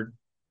Crawford.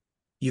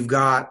 You've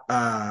got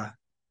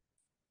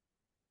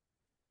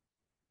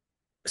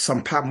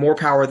some more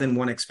power than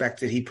one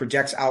expected. He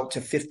projects out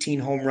to 15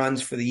 home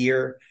runs for the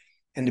year.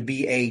 and to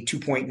be a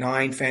 2.9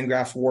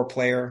 Fangraphs WAR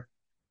player.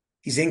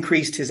 He's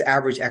increased his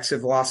average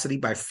exit velocity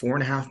by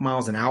 4.5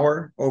 miles an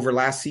hour over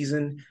last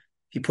season.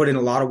 He put in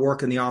a lot of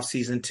work in the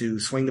offseason to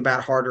swing the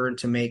bat harder and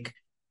to make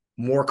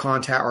more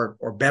contact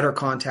or better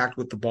contact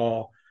with the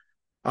ball.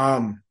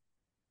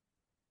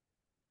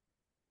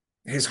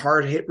 His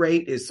hard hit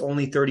rate is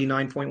only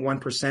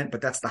 39.1%,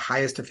 but that's the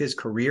highest of his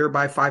career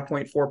by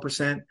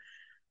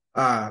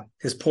 5.4%.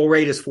 His pull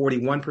rate is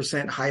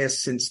 41%,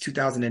 highest since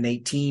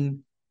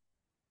 2018.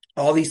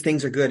 All these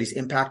things are good. He's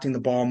impacting the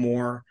ball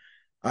more.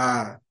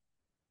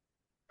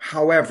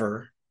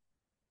 However,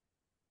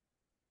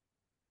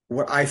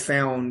 what I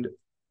found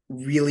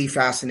really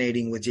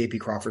fascinating with JP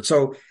Crawford.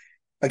 So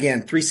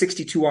again,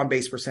 362 on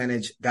base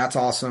percentage. That's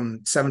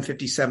awesome.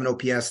 757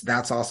 OPS.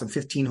 That's awesome.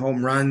 15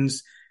 home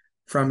runs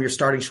from your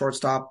starting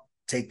shortstop.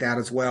 Take that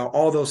as well.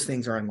 All those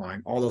things are in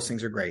line. All those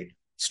things are great.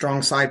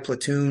 Strong side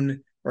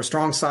platoon or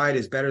strong side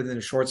is better than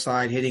a short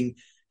side. Hitting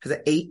has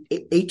an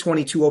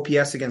 822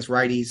 OPS against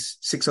righties,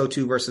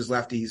 602 versus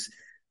lefties.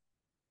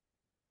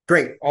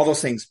 Great. All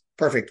those things.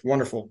 Perfect.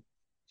 Wonderful.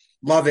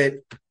 Love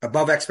it.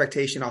 Above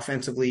expectation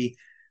offensively.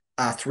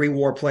 3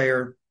 WAR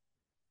player.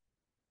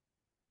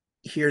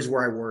 Here's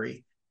where I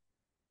worry.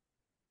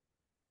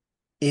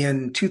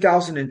 In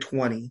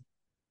 2020,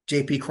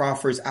 JP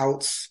Crawford's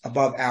outs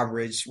above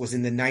average was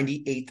in the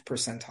 98th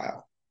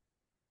percentile.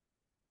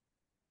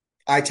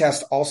 Eye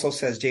test also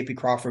says JP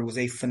Crawford was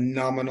a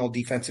phenomenal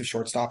defensive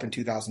shortstop in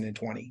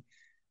 2020.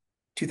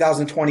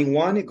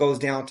 2021, it goes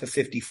down to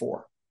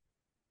 54.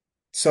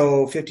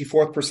 So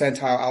 54th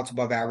percentile outs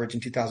above average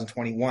in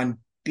 2021,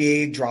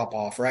 big drop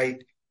off,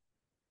 right?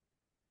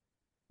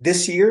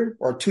 This year,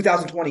 or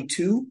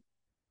 2022,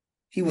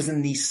 he was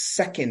in the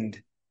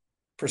 2nd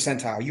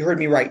percentile. You heard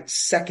me right,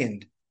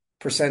 2nd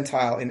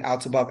percentile in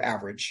outs above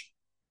average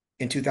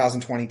in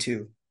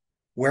 2022.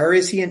 Where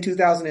is he in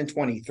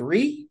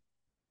 2023?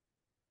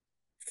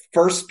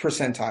 1st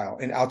percentile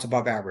in outs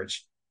above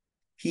average.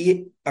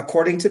 He,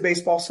 according to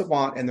Baseball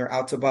Savant and their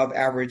outs above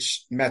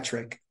average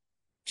metric,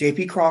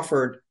 JP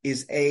Crawford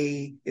is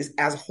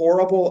as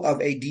horrible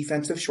of a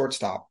defensive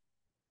shortstop,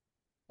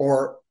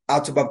 or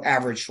outs above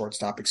average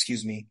shortstop,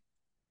 excuse me,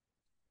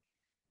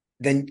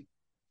 than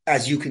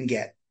as you can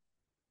get.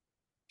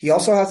 He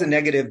also has a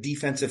negative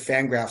defensive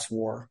Fangraphs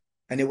WAR,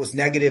 and it was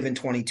negative in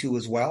 22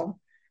 as well,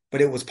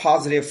 but it was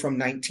positive from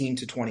 19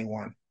 to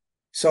 21.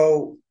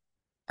 So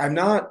I'm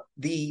not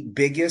the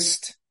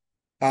biggest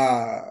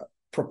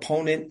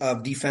proponent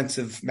of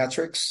defensive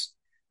metrics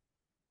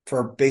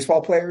for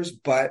baseball players,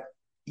 but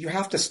you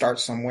have to start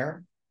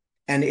somewhere.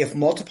 And if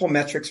multiple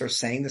metrics are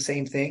saying the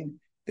same thing,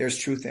 there's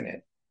truth in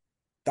it.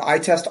 The eye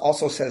test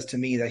also says to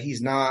me that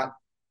he's not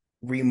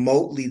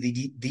remotely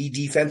the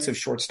defensive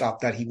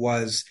shortstop that he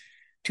was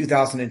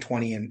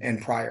 2020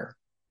 and prior.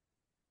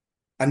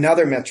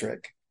 Another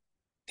metric,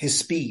 his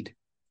speed.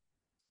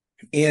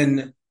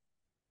 So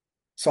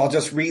I'll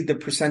just read the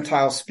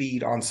percentile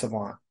speed on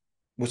Savant,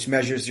 which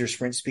measures your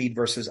sprint speed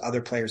versus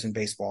other players in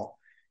baseball.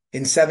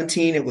 In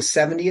 17, it was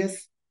 70th.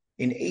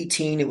 In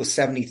 18, it was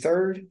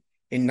 73rd.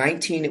 In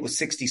 19, it was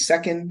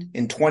 62nd.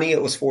 In 20,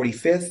 it was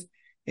 45th.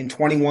 In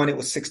 21, it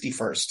was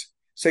 61st.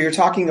 So you're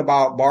talking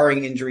about,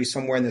 barring injury,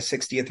 somewhere in the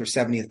 60th or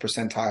 70th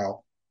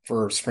percentile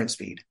for sprint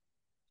speed.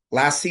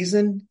 Last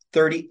season,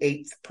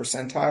 38th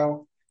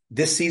percentile.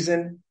 This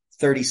season,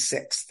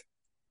 36th.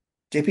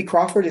 JP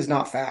Crawford is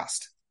not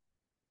fast.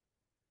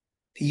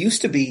 He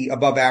used to be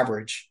above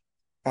average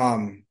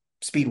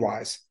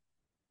speed-wise.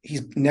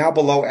 He's now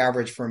below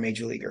average for a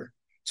major leaguer.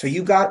 So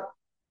you got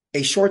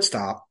a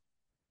shortstop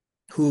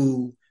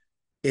who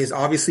is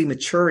obviously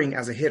maturing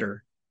as a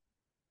hitter,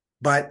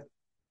 but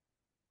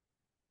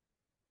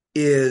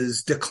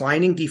is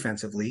declining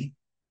defensively,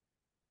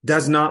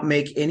 does not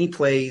make any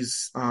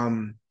plays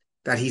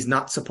that he's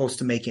not supposed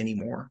to make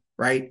anymore,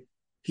 right?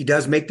 He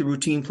does make the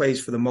routine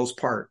plays for the most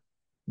part,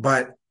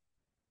 but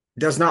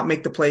does not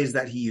make the plays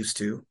that he used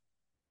to,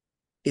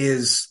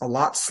 is a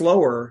lot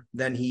slower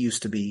than he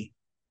used to be.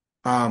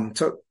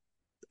 So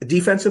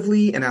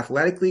defensively and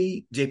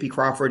athletically, JP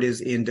Crawford is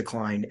in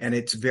decline, and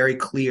it's very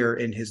clear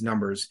in his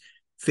numbers.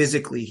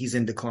 Physically, he's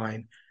in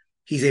decline.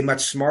 He's a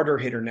much smarter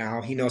hitter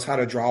now. He knows how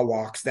to draw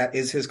walks. That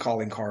is his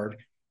calling card.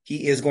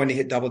 He is going to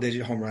hit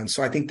double-digit home runs.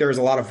 So I think there is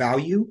a lot of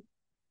value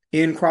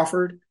in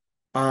Crawford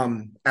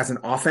as an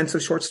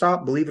offensive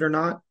shortstop, believe it or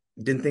not.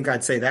 Didn't think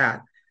I'd say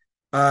that.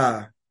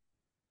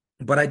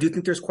 But I do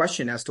think there's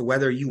question as to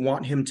whether you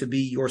want him to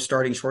be your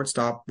starting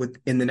shortstop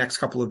in the next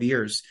couple of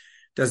years.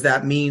 Does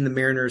that mean the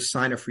Mariners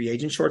sign a free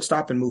agent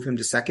shortstop and move him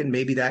to second?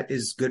 Maybe that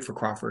is good for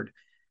Crawford.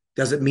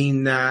 Does it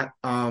mean that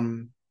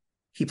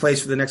he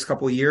plays for the next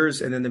couple of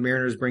years and then the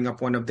Mariners bring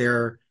up one of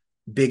their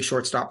big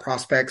shortstop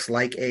prospects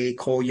like a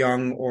Cole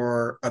Young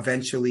or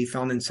eventually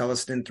Felton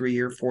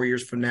Celestin 4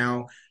 years from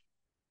now,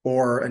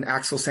 or an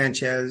Axel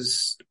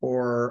Sanchez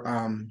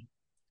or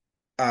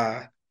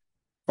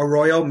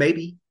Arroyo,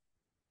 maybe.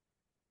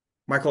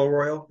 Michael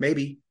Arroyo,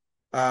 maybe.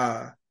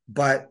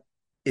 But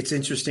it's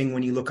interesting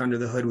when you look under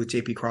the hood with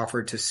JP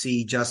Crawford to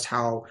see just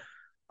how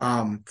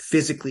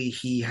Physically,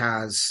 he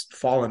has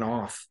fallen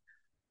off.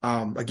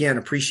 Again,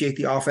 appreciate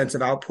the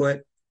offensive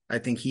output. I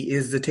think he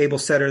is the table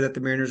setter that the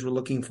Mariners were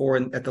looking for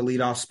at the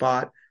leadoff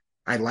spot.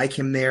 I like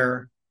him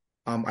there.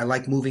 I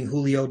like moving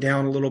Julio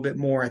down a little bit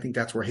more. I think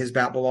that's where his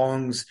bat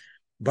belongs.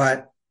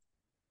 But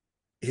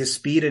his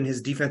speed and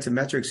his defensive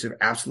metrics have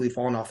absolutely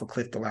fallen off a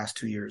cliff the last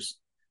 2 years.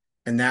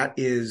 And that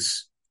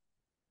is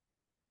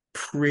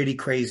pretty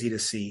crazy to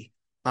see.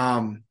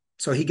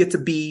 So he gets a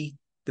B.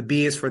 The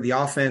B is for the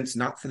offense,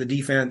 not for the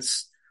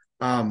defense.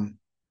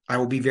 I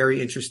will be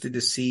very interested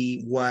to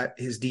see what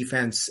his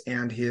defense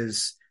and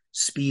his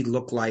speed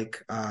look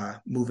like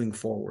moving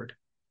forward.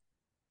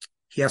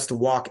 He has to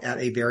walk at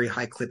a very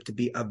high clip to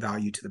be of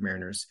value to the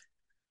Mariners.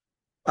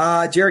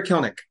 Jarred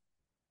Kelenic.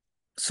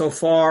 So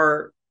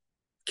far,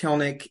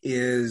 Kelenic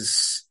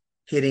is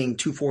hitting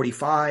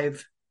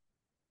 245.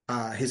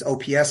 His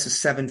OPS is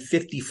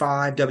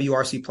 755,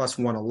 WRC plus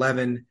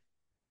 111,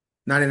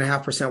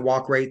 9.5%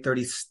 walk rate,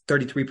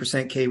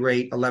 33% K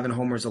rate, 11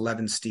 homers,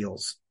 11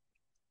 steals.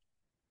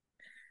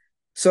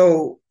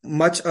 So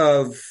much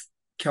of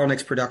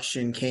Kelenic's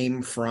production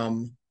came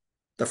from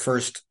the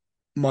first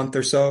month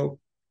or so.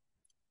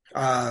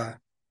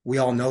 We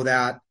all know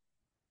that.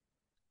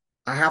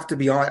 I have to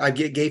be honest, I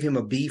gave him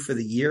a B for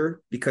the year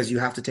because you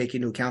have to take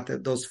into account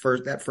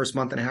that first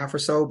month and a half or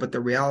so. But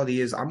the reality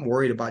is I'm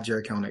worried about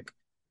Jarred Kelenic.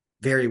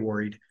 Very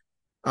worried.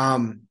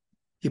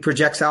 He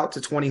projects out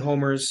to 20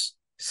 homers,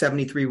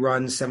 73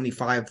 runs,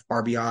 75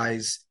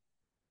 RBIs,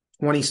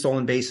 20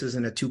 stolen bases,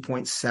 and a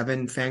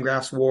 2.7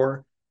 Fangraphs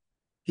WAR.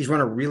 He's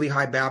run a really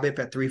high BABIP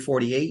at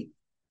 348.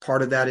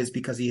 Part of that is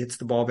because he hits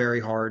the ball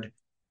very hard.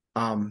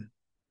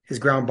 His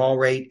ground ball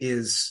rate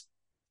is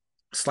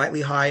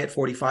slightly high at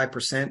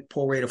 45%,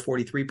 pull rate of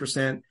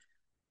 43%.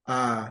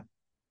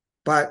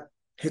 But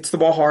hits the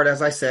ball hard,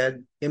 as I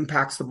said,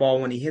 impacts the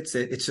ball when he hits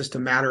it. It's just a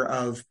matter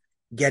of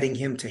getting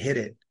him to hit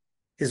it.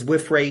 His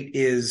whiff rate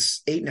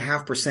is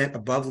 8.5%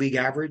 above league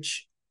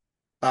average.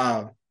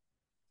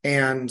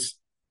 And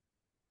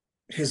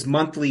his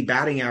monthly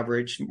batting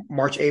average,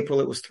 March,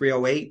 April, it was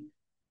 308.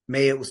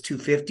 May, it was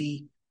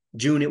 250.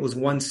 June, it was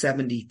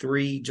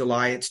 173.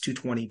 July, it's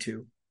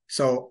 222.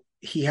 So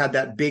he had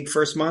that big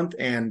first month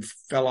and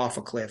fell off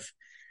a cliff.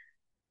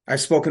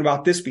 I've spoken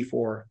about this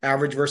before.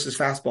 Average versus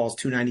fastballs,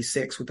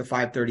 296 with a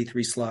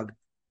 533 slug.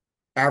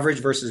 Average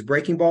versus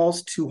breaking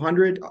balls,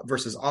 200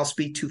 versus off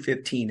speed,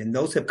 215. And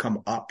those have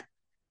come up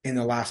in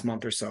the last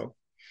month or so.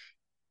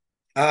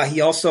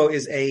 He also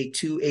is a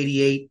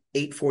 288,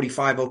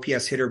 845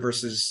 OPS hitter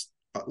versus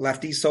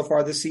lefties so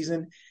far this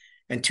season,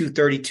 and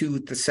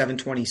 232 to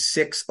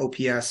 726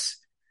 OPS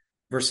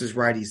versus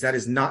righties. That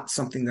is not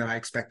something that I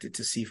expected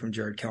to see from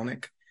Jarred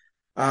Kelenic.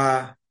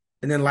 And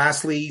then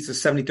lastly, he's a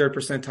 73rd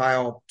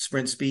percentile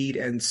sprint speed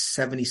and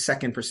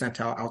 72nd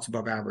percentile outs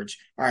above average.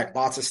 All right,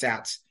 lots of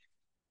stats.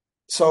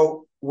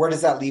 So where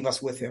does that leave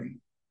us with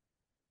him?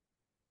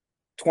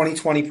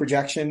 2020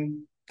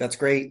 projection, that's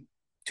great.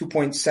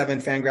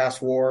 2.7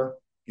 Fangraphs WAR,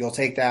 you'll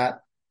take that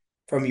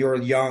from your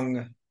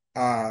young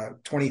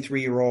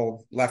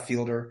 23-year-old left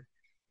fielder.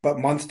 But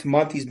month to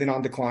month, he's been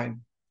on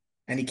decline,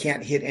 and he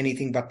can't hit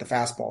anything but the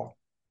fastball.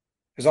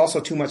 There's also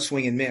too much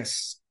swing and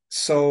miss.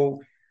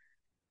 So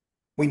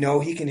we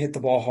know he can hit the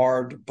ball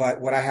hard, but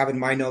what I have in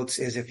my notes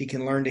is if he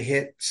can learn to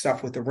hit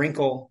stuff with a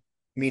wrinkle,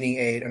 meaning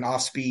an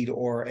off-speed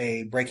or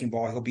a breaking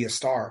ball, he'll be a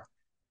star.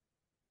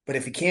 But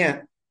if he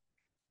can't,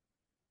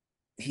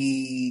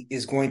 he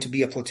is going to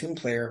be a platoon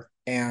player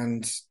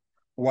and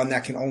one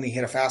that can only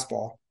hit a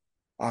fastball.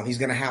 He's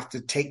going to have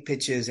to take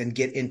pitches and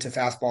get into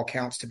fastball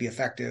counts to be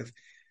effective.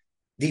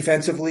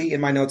 Defensively,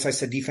 in my notes, I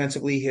said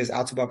defensively, his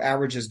outs above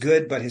average is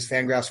good, but his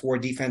Fangraphs WAR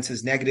defense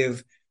is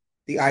negative.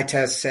 The eye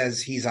test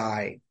says he's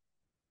I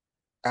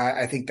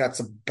think that's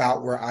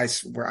about where I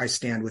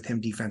stand with him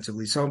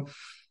defensively. So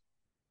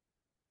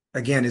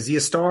again, is he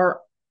a star?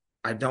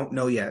 I don't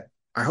know yet.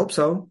 I hope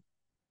so.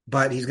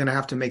 But he's going to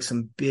have to make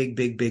some big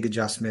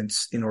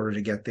adjustments in order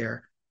to get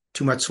there.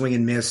 Too much swing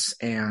and miss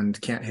and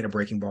can't hit a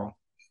breaking ball.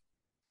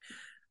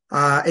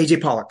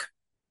 AJ Pollock.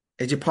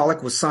 AJ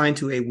Pollock was signed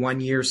to a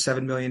 1-year,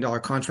 $7 million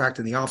contract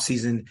in the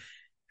offseason,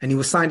 and he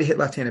was signed to hit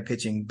left-handed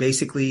pitching,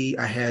 basically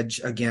a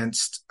hedge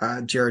against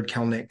Jarred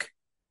Kelenic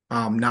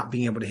not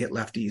being able to hit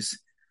lefties.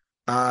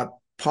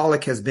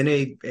 Pollock has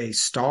been a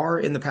star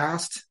in the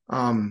past.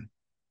 Go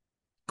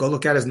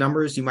look at his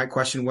numbers. You might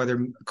question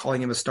whether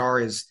calling him a star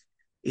is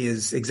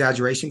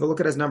exaggeration. Go look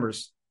at his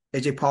numbers.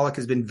 AJ Pollock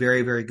has been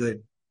very, very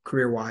good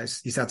career-wise.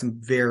 He's had some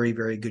very,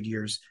 very good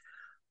years.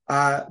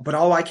 But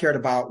all I cared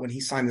about when he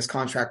signed this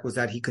contract was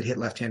that he could hit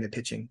left-handed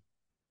pitching.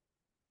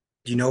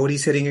 Do you know what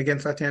he's hitting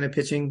against left-handed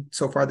pitching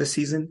so far this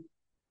season?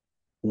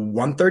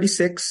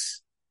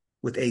 136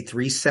 with a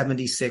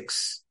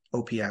 376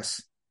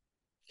 OPS.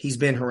 He's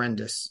been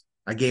horrendous.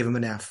 I gave him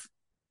an F.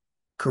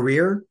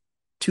 Career,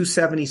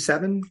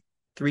 277,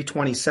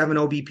 327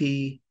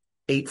 OBP,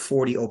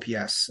 840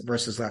 OPS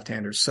versus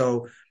left-handers.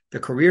 So the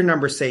career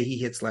numbers say he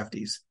hits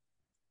lefties.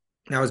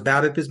 Now his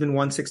BABIP has been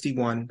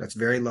 161. That's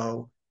very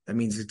low. That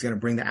means it's going to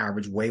bring the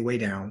average way, way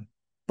down.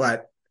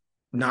 But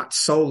not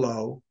so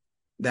low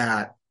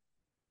that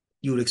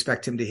you would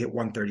expect him to hit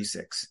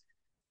 136.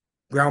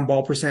 Ground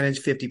ball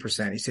percentage,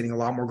 50%. He's hitting a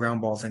lot more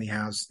ground balls than he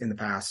has in the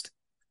past.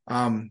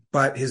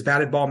 But his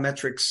batted ball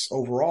metrics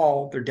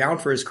overall, they're down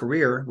for his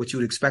career, which you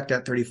would expect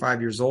at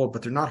 35 years old,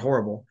 but they're not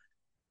horrible.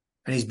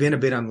 And he's been a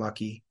bit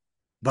unlucky.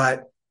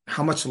 But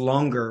how much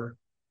longer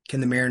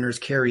can the Mariners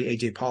carry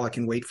AJ Pollock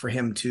and wait for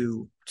him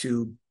to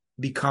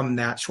become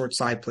that short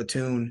side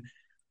platoon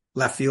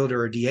left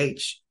fielder or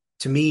DH?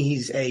 To me,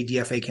 he's a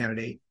DFA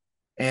candidate.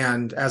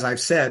 And as I've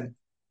said,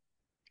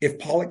 if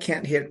Pollock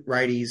can't hit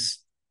righties,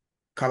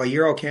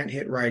 Caballero can't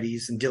hit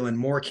righties, and Dylan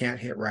Moore can't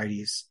hit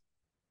righties,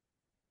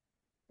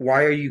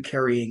 why are you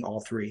carrying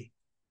all three?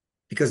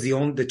 Because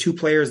the two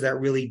players that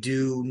really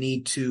do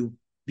need to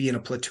be in a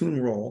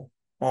platoon role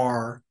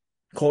are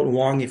Colton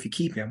Wong, if you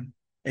keep him,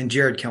 and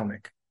Jared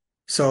Kelnick.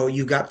 So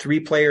you've got three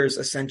players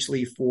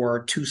essentially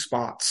for two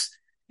spots,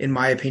 in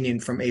my opinion,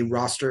 from a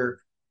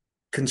roster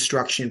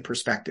construction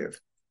perspective.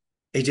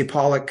 AJ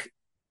Pollock,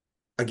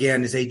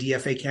 again, is a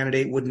DFA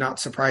candidate. Would not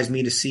surprise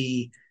me to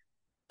see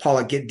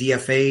Pollock get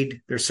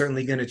DFA'd. They're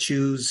certainly going to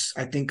choose,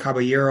 I think,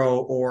 Caballero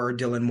or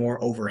Dylan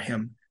Moore over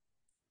him.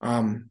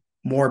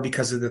 More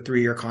because of the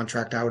 3-year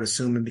contract, I would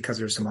assume, and because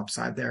there's some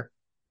upside there.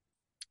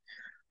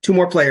 Two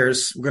more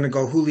players. We're going to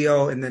go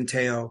Julio and then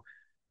Teo.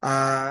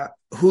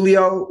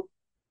 Julio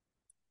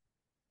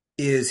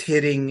is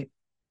hitting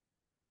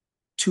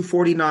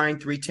 249,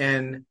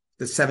 310,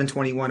 the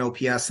 721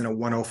 OPS, and a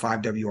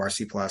 105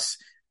 WRC plus.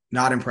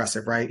 Not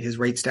impressive, right? His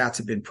rate stats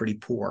have been pretty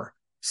poor.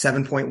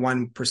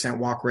 7.1%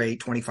 walk rate,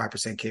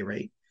 25% K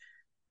rate.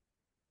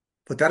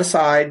 Put that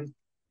aside.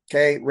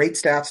 Okay, rate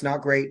stats,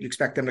 not great. You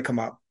expect them to come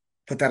up.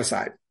 Put that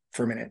aside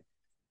for a minute.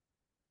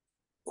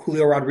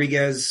 Julio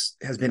Rodriguez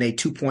has been a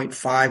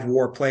 2.5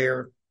 WAR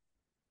player,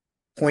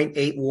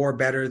 0.8 WAR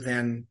better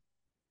than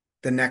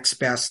the next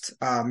best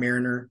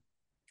Mariner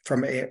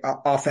from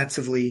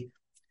offensively.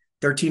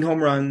 13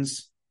 home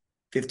runs,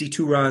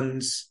 52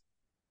 runs,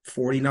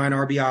 49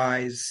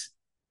 RBIs,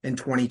 and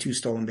 22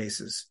 stolen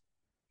bases.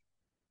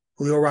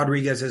 Julio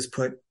Rodriguez has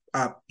put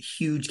up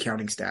huge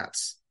counting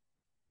stats.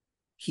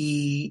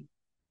 He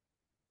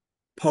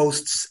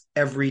posts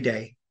every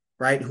day,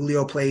 right?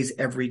 Julio plays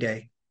every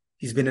day.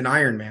 He's been an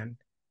Iron Man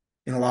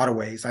in a lot of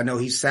ways. I know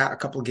he's sat a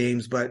couple of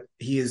games, but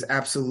he is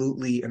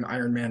absolutely an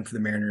Iron Man for the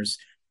Mariners.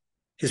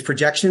 His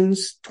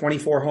projections,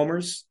 24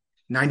 homers,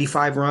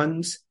 95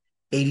 runs,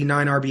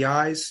 89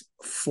 RBIs,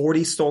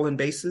 40 stolen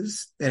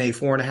bases, and a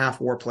 4.5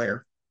 WAR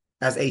player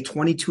as a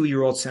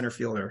 22-year-old center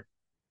fielder.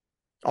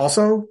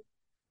 Also,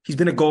 he's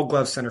been a Gold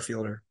Glove center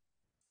fielder.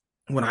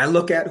 When I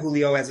look at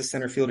Julio as a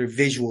center fielder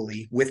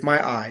visually with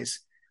my eyes,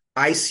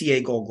 I see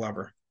a Gold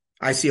Glover.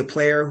 I see a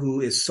player who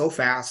is so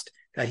fast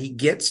that he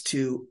gets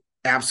to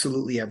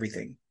absolutely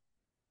everything.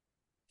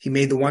 He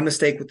made the one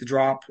mistake with the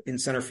drop in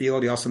center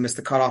field. He also missed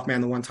the cutoff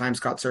man the one time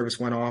Scott Service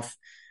went off.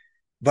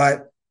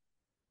 But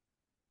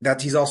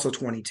that he's also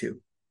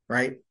 22,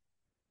 right?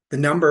 The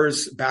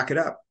numbers back it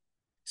up.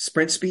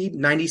 Sprint speed,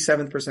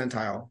 97th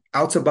percentile.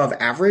 Outs above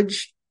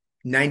average,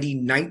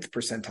 99th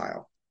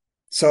percentile.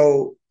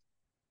 So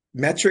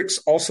metrics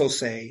also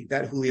say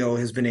that Julio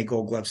has been a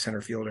Gold Glove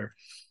center fielder.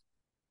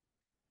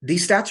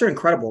 These stats are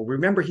incredible.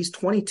 Remember, he's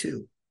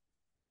 22.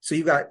 So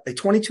you got a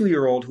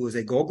 22-year-old who is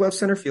a Gold Glove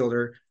center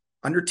fielder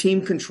under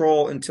team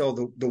control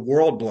until the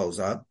world blows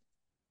up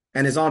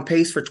and is on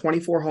pace for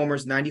 24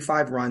 homers,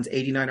 95 runs,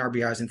 89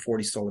 RBIs, and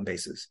 40 stolen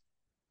bases.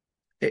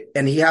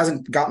 And he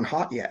hasn't gotten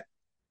hot yet.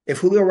 If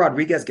Julio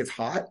Rodriguez gets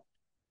hot,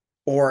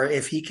 or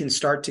if he can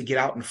start to get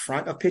out in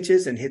front of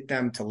pitches and hit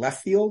them to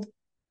left field,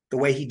 the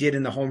way he did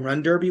in the home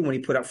run derby when he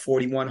put up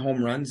 41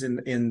 home runs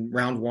in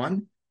round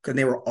one, because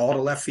they were all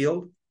to left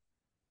field.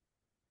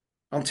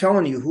 I'm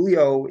telling you,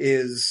 Julio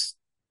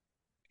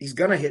he's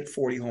going to hit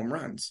 40 home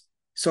runs.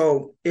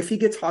 So if he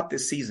gets hot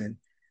this season,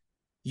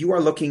 you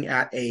are looking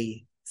at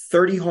a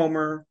 30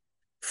 homer,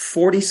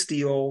 40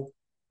 steal,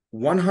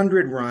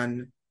 100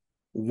 run,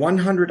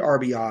 100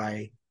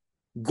 RBI,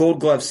 Gold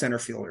Glove center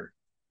fielder.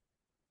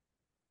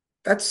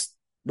 That's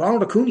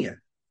Ronald Acuna,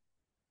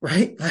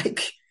 right?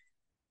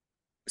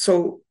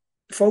 So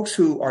folks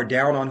who are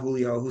down on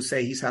Julio, who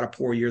say he's had a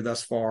poor year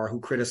thus far, who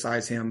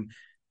criticize him,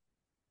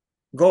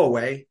 go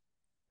away.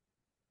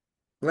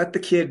 Let the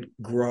kid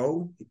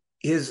grow.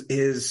 His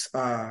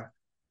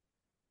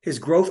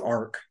growth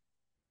arc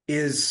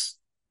is,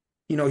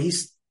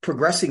 he's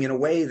progressing in a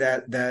way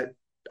that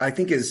I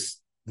think is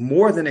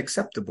more than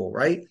acceptable,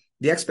 right?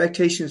 The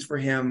expectations for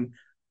him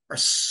are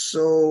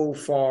so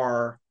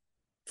far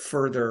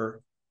further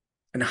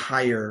and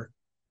higher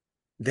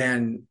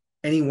than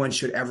anyone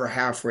should ever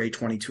have for a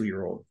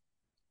 22-year-old.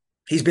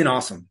 He's been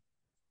awesome.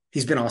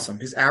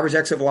 His average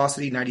exit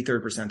velocity,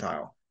 93rd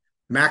percentile.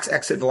 Max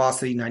exit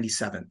velocity,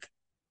 97th.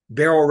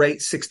 Barrel rate,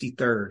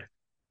 63rd.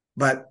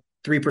 But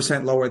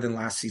 3% lower than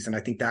last season. I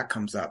think that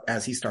comes up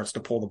as he starts to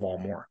pull the ball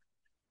more.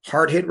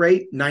 Hard hit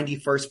rate,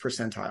 91st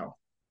percentile.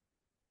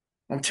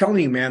 I'm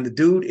telling you, man, the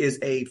dude is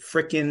a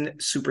freaking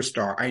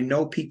superstar. I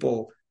know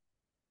people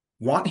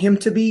want him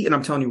to be. And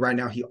I'm telling you right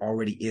now, he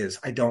already is.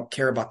 I don't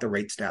care about the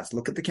rate stats.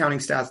 Look at the counting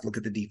stats. Look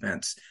at the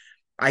defense.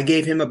 I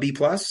gave him a B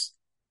plus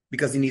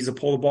because he needs to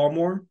pull the ball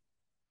more.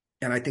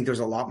 And I think there's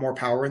a lot more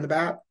power in the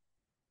bat.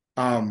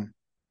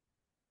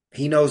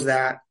 He knows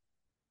that.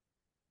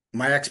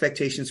 My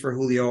expectations for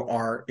Julio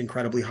are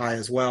incredibly high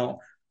as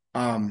well.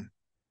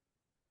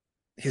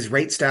 His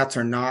rate stats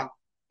are not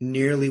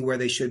nearly where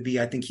they should be.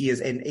 I think he is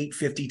an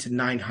 850 to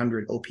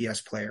 900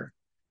 OPS player.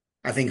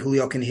 I think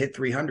Julio can hit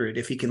 300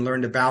 if he can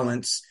learn to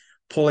balance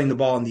pulling the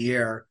ball in the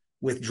air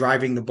with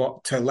driving the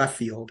ball to left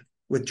field,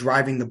 with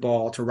driving the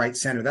ball to right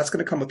center. That's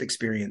going to come with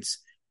experience.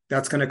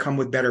 That's going to come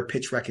with better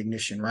pitch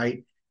recognition,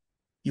 right?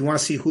 You want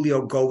to see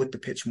Julio go with the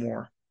pitch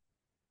more.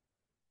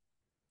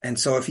 And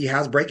so if he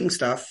has breaking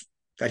stuff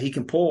that he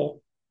can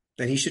pull,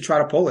 then he should try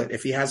to pull it.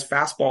 If he has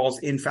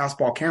fastballs in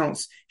fastball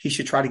counts, he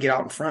should try to get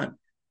out in front.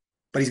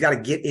 But he's got to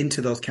get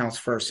into those counts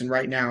first. And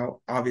right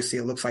now, obviously,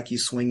 it looks like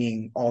he's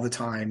swinging all the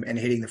time and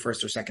hitting the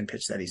first or second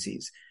pitch that he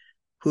sees.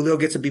 Julio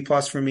gets a B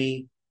plus for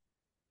me,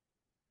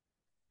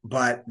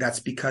 but that's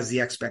because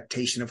the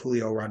expectation of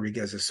Julio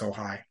Rodriguez is so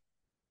high.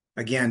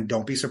 Again,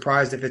 don't be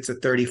surprised if it's a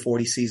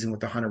 30-40 season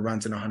with 100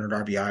 runs and 100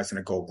 RBIs and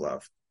a Gold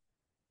Glove.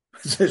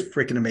 It's just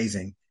freaking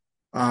amazing.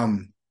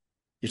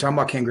 You're talking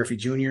about Ken Griffey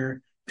Jr.,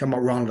 you're talking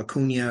about Ronald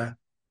Acuna.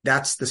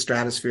 That's the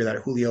stratosphere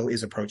that Julio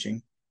is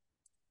approaching.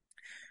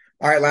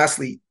 All right,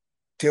 lastly,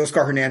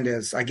 Teoscar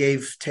Hernandez. I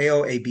gave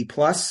Teo a B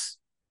plus.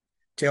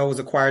 Teo was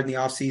acquired in the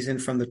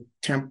offseason from the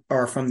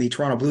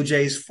Toronto Blue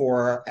Jays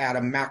for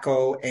Adam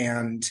Macko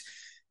and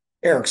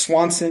Eric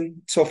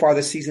Swanson. So far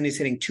this season, he's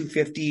hitting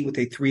 250 with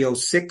a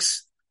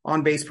 306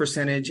 on base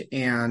percentage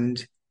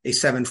and a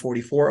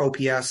 744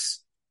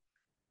 OPS.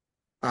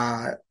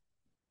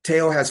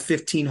 Teo has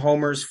 15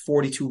 homers,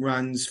 42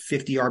 runs,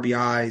 50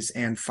 RBIs,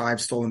 and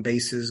 5 stolen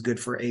bases, good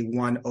for a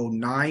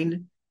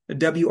 109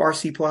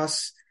 WRC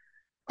plus.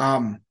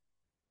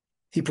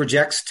 He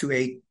projects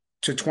to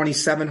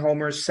 27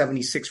 homers,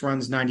 76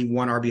 runs,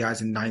 91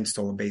 RBIs, and 9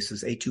 stolen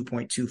bases, a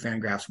 2.2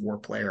 Fangraphs WAR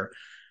player.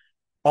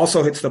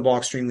 Also hits the ball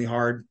extremely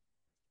hard.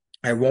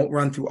 I won't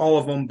run through all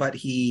of them, but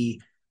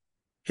he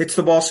hits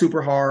the ball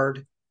super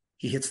hard.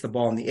 He hits the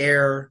ball in the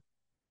air.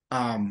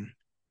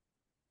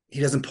 He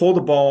doesn't pull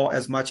the ball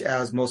as much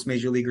as most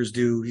major leaguers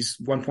do. He's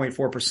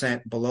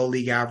 1.4% below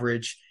league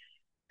average.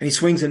 And he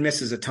swings and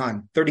misses a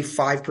ton,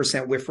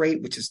 35% whiff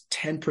rate, which is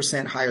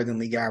 10% higher than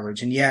league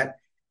average. And yet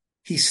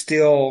he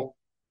still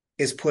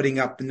is putting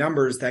up the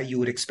numbers that you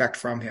would expect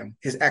from him.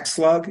 His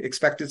xSlug,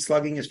 expected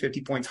slugging, is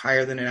 50 points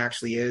higher than it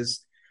actually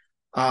is.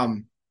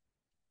 And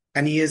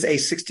he is a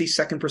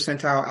 62nd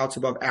percentile outs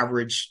above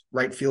average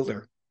right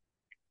fielder.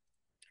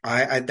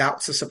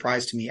 That's a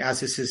surprise to me,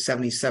 as is his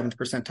 77th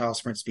percentile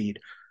sprint speed.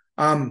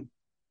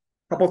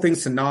 Couple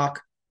things to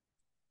knock.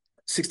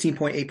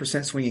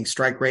 16.8% swinging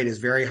strike rate is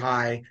very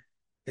high.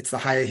 It's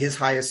his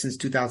highest since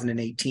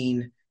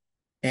 2018.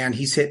 And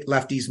he's hit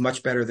lefties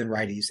much better than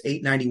righties.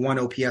 891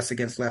 OPS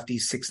against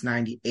lefties,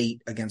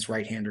 698 against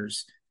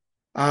right-handers.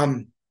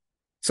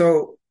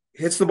 So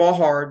hits the ball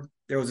hard.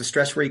 There was a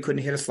stretch where he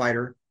couldn't hit a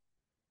slider.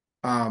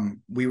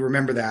 We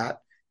remember that.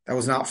 That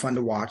was not fun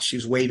to watch. He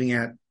was waving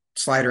at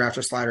slider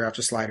after slider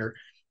after slider.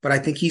 But I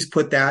think he's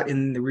put that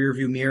in the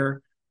rearview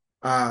mirror.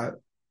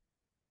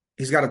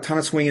 He's got a ton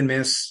of swing and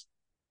miss,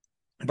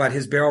 but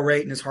his barrel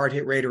rate and his hard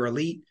hit rate are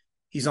elite.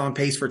 He's on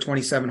pace for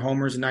 27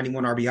 homers and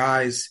 91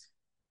 RBIs.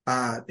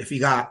 If he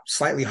got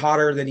slightly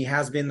hotter than he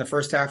has been the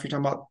first half, you're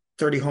talking about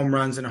 30 home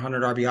runs and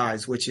 100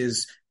 RBIs, which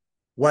is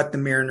what the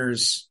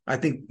Mariners, I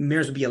think the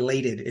Mariners would be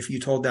elated if you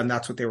told them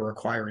that's what they were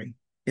acquiring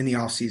in the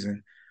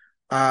offseason.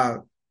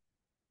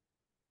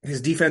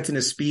 His defense and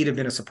his speed have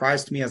been a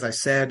surprise to me, as I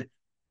said.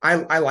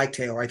 I like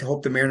Teo. I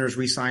hope the Mariners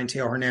re-sign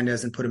Teo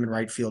Hernandez and put him in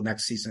right field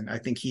next season. I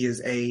think he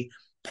is a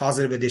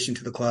positive addition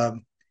to the club.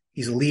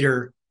 He's a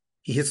leader.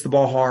 He hits the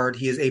ball hard.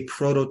 He is a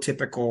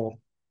prototypical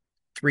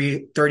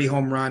 30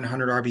 home run,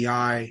 100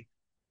 RBI,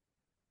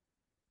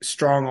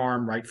 strong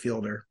arm right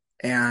fielder,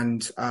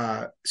 and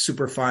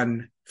super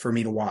fun for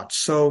me to watch.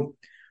 So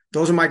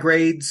those are my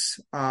grades.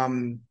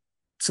 Some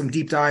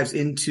deep dives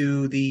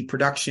into the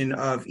production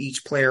of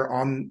each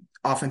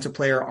offensive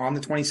player on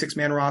the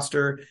 26-man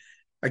roster.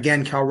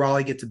 Again, Cal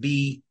Raleigh gets a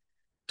B.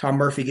 Tom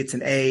Murphy gets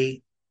an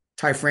A.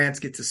 Ty France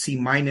gets a C-.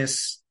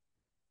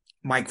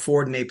 Mike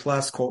Ford an A+.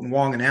 Colton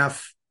Wong an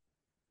F.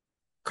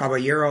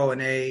 Caballero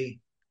an A.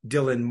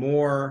 Dylan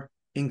Moore,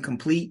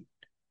 incomplete.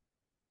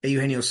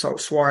 Eugenio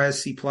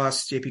Suarez, C+.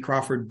 JP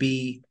Crawford,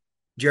 B.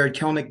 Jared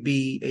Kelnick,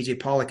 B. AJ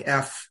Pollock,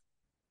 F.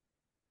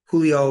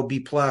 Julio, B+.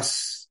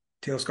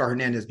 Teoscar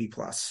Hernandez, B+.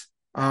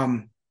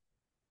 The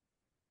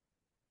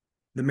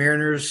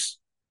Mariners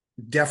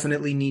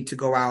definitely need to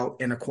go out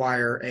and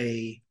acquire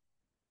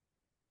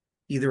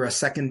either a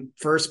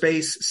first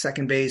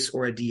base,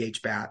 or a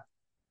DH bat.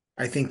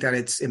 I think that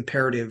it's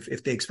imperative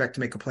if they expect to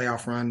make a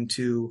playoff run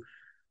to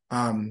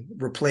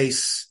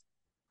replace,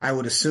 I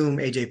would assume,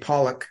 AJ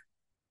Pollock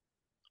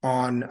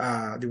on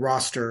the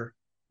roster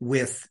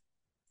with,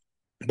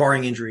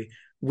 barring injury,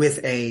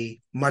 with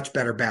a much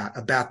better bat,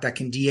 a bat that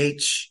can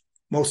DH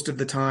most of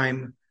the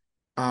time,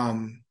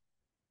 um,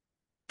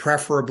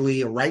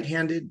 preferably a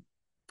right-handed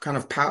kind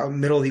of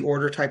middle of the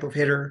order type of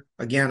hitter.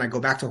 Again, I go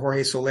back to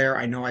Jorge Soler.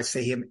 I know I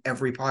say him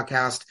every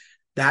podcast.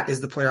 That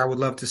is the player I would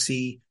love to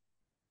see.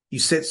 You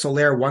sit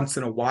Soler once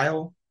in a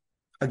while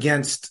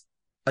against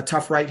a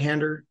tough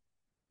right-hander,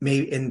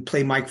 maybe, and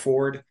play Mike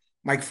Ford.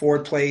 Mike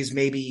Ford plays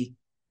maybe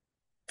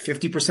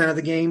 50% of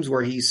the games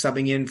where he's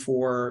subbing in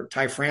for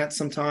Ty France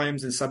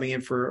sometimes and subbing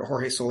in for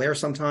Jorge Soler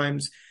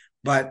sometimes,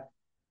 but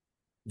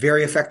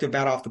very effective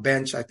bat off the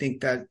bench. I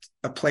think that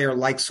a player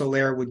like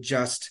Soler would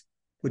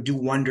do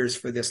wonders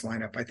for this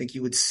lineup. I think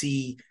you would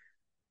see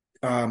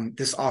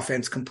this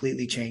offense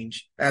completely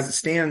change. As it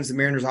stands, the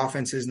Mariners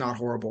offense is not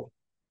horrible.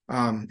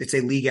 It's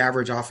a league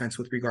average offense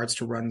with regards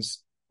to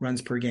runs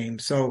per game.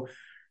 So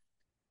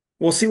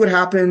we'll see what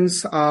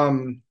happens.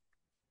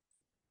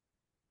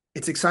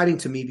 It's exciting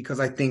to me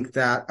because I think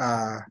that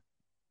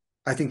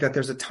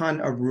there's a ton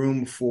of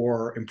room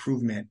for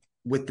improvement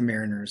with the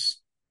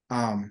Mariners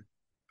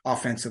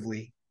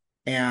offensively,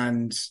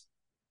 and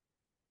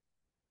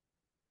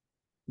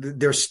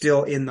they're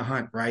still in the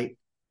hunt, right?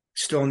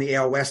 Still in the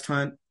AL West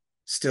hunt,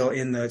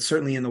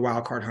 certainly in the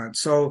wild card hunt.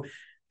 So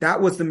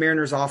that was the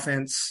Mariners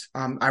offense.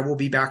 I will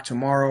be back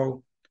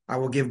tomorrow. I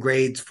will give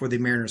grades for the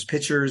Mariners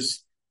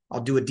pitchers.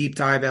 I'll do a deep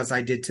dive as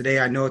I did today.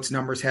 I know it's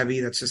numbers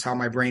heavy. That's just how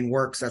my brain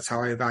works. That's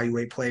how I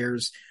evaluate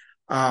players.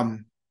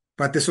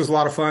 But this was a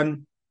lot of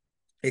fun.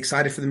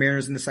 Excited for the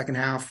Mariners in the second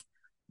half.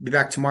 Be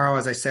back tomorrow,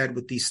 as I said,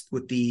 with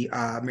the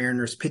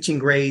Mariners pitching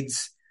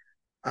grades.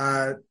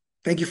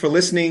 Thank you for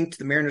listening to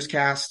the Mariners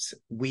Cast.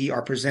 We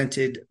are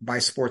presented by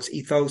Sports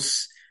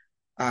Ethos.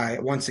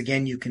 Once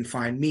again, you can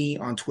find me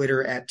on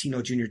Twitter at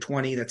Tino Jr.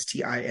 20. That's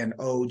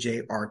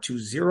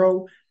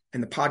TINOJR20.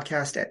 And the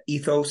podcast at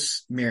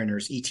Ethos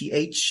Mariners,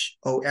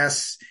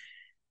 ETHOS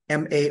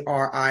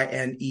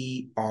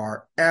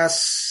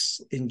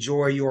MARINERS.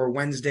 Enjoy your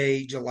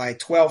Wednesday, July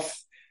 12th.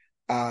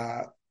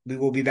 We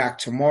will be back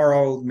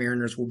tomorrow. The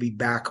Mariners will be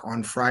back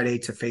on Friday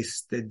to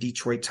face the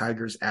Detroit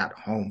Tigers at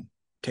home.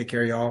 Take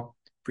care, y'all.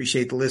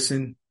 Appreciate the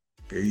listen.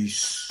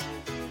 Peace.